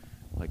have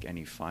like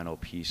any final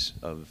piece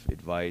of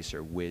advice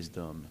or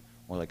wisdom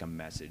or like a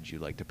message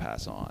you'd like to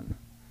pass on?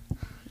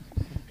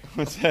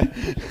 What's that?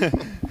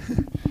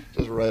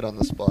 Just right on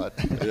the spot.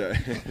 Yeah.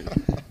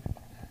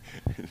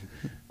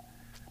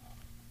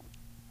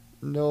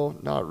 No,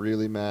 not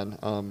really, man.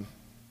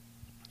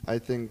 I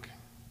think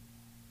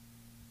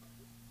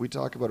we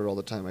talk about it all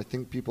the time. I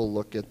think people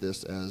look at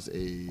this as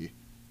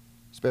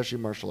especially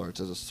martial arts,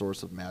 as a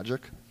source of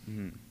magic.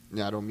 Mhm.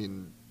 Now, I don't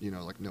mean,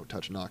 like no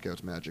touch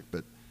knockouts magic,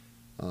 but,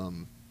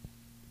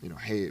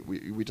 hey,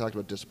 we talked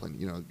about discipline.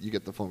 You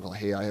get the phone call,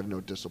 hey, I have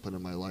no discipline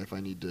in my life. I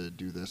need to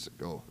do this.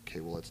 Go, okay,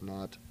 well, it's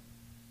not.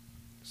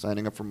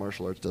 Signing up for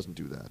martial arts doesn't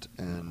do that.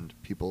 And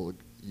people,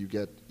 you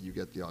get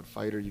the odd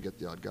fighter, you get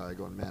the odd guy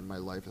going, man, my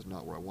life is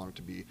not where I want it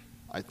to be.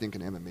 I think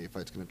an MMA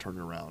fight's going to turn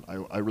it around.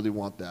 I really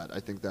want that. I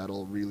think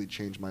that'll really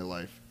change my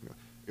life.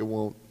 It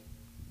won't.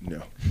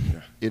 No.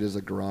 Yeah. It is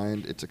a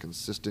grind. It's a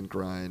consistent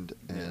grind,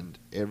 and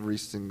every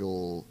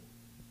single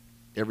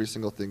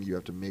thing you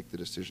have to make the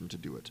decision to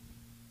do it.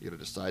 You got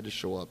to decide to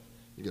show up.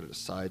 You got to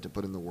decide to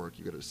put in the work.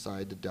 You got to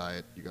decide to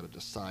diet. You got to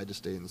decide to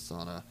stay in the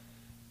sauna.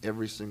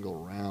 Every single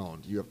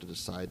round, you have to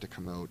decide to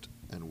come out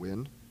and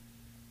win.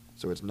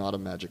 So it's not a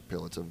magic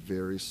pill. It's a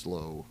very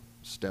slow,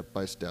 step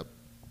by step,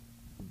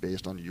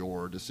 based on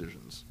your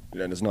decisions.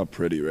 Yeah, and it's not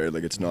pretty, right?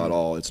 Like it's not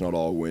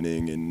all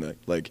winning, and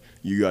like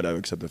you gotta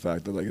accept the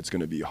fact that like it's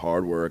gonna be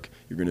hard work.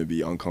 You're gonna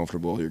be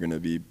uncomfortable. You're gonna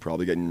be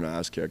probably getting your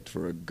ass kicked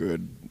for a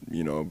good,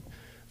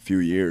 few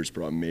years,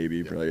 probably.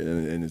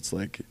 And it's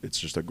like it's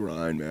just a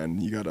grind,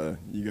 man. You gotta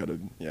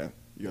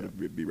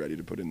be ready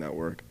to put in that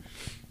work.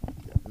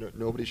 Yeah.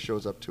 Nobody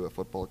shows up to a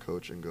football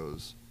coach and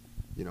goes,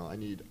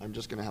 I'm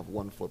just gonna have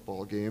one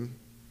football game.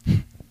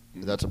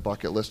 That's a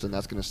bucket list, and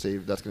that's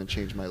gonna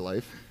change my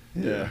life.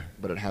 Yeah.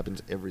 But it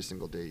happens every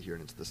single day here,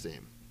 and it's the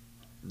same.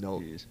 No,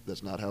 Jeez.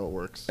 that's not how it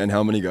works. And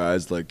how many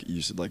guys like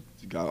you said like,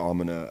 I'm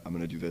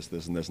gonna do this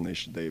and this,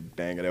 and they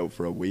bang it out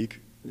for a week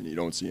and you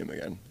don't see him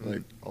again.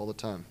 Like all the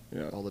time.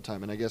 Yeah. All the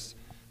time. And I guess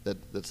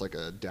that's like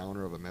a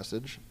downer of a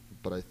message,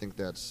 but I think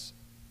that's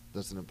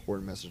an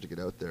important message to get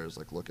out there. Is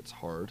like, look, it's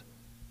hard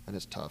and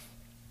it's tough,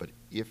 but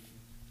if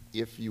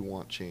you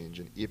want change,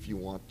 and if you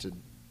want to,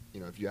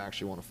 if you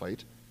actually want to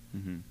fight,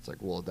 it's like,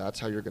 well, that's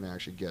how you're going to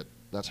actually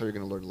that's how you're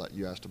going to learn.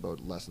 You asked about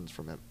lessons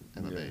from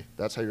MMA. Yeah.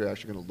 That's how you're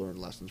actually going to learn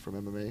lessons from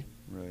MMA.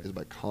 Right. Is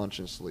by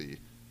consciously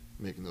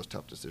making those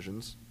tough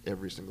decisions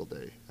every single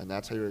day, and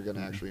that's how you're going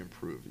to actually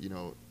improve.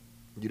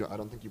 I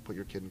don't think you put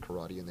your kid in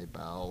karate and they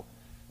bow,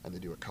 and they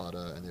do a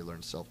kata and they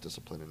learn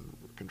self-discipline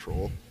and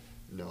control.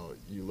 No,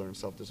 you learn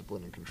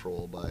self-discipline and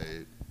control by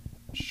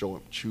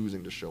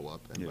choosing to show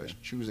up, and by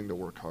choosing to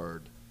work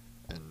hard,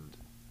 and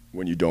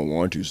when you don't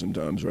want to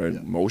sometimes, right? Yeah.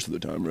 Most of the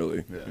time,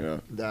 really. Yeah.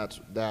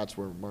 that's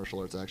where martial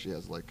arts actually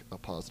has like a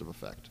positive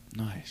effect.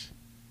 Nice.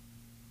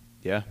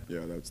 Yeah.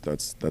 Yeah,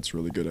 that's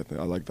really good.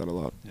 I like that a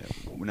lot. Yeah.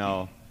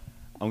 Now,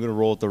 I'm gonna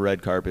roll out the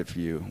red carpet for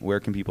you. Where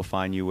can people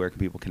find you? Where can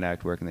people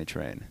connect? Where can they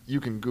train? You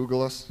can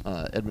Google us,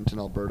 Edmonton,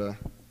 Alberta,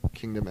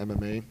 Kingdom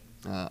MMA.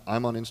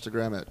 I'm on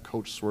Instagram at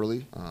Coach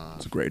Swirly.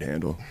 It's a great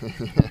handle.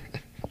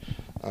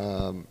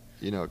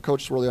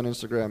 Coach Swirly on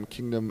Instagram,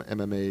 Kingdom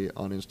MMA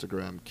on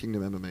Instagram,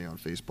 Kingdom MMA on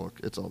Facebook.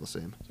 It's all the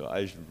same. So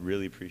I just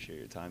really appreciate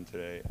your time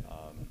today.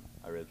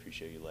 I really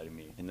appreciate you letting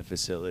me in the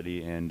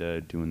facility and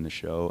doing the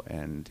show.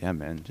 And yeah,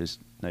 man, just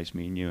nice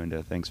meeting you.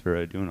 And thanks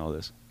for doing all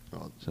this.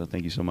 So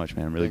thank you so much,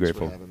 man. I'm really Thanks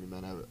grateful. for having me,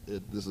 man.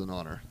 This is an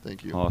honor.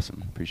 Thank you.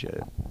 Awesome. Appreciate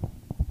it.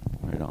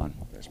 Right on.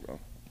 Thanks, bro.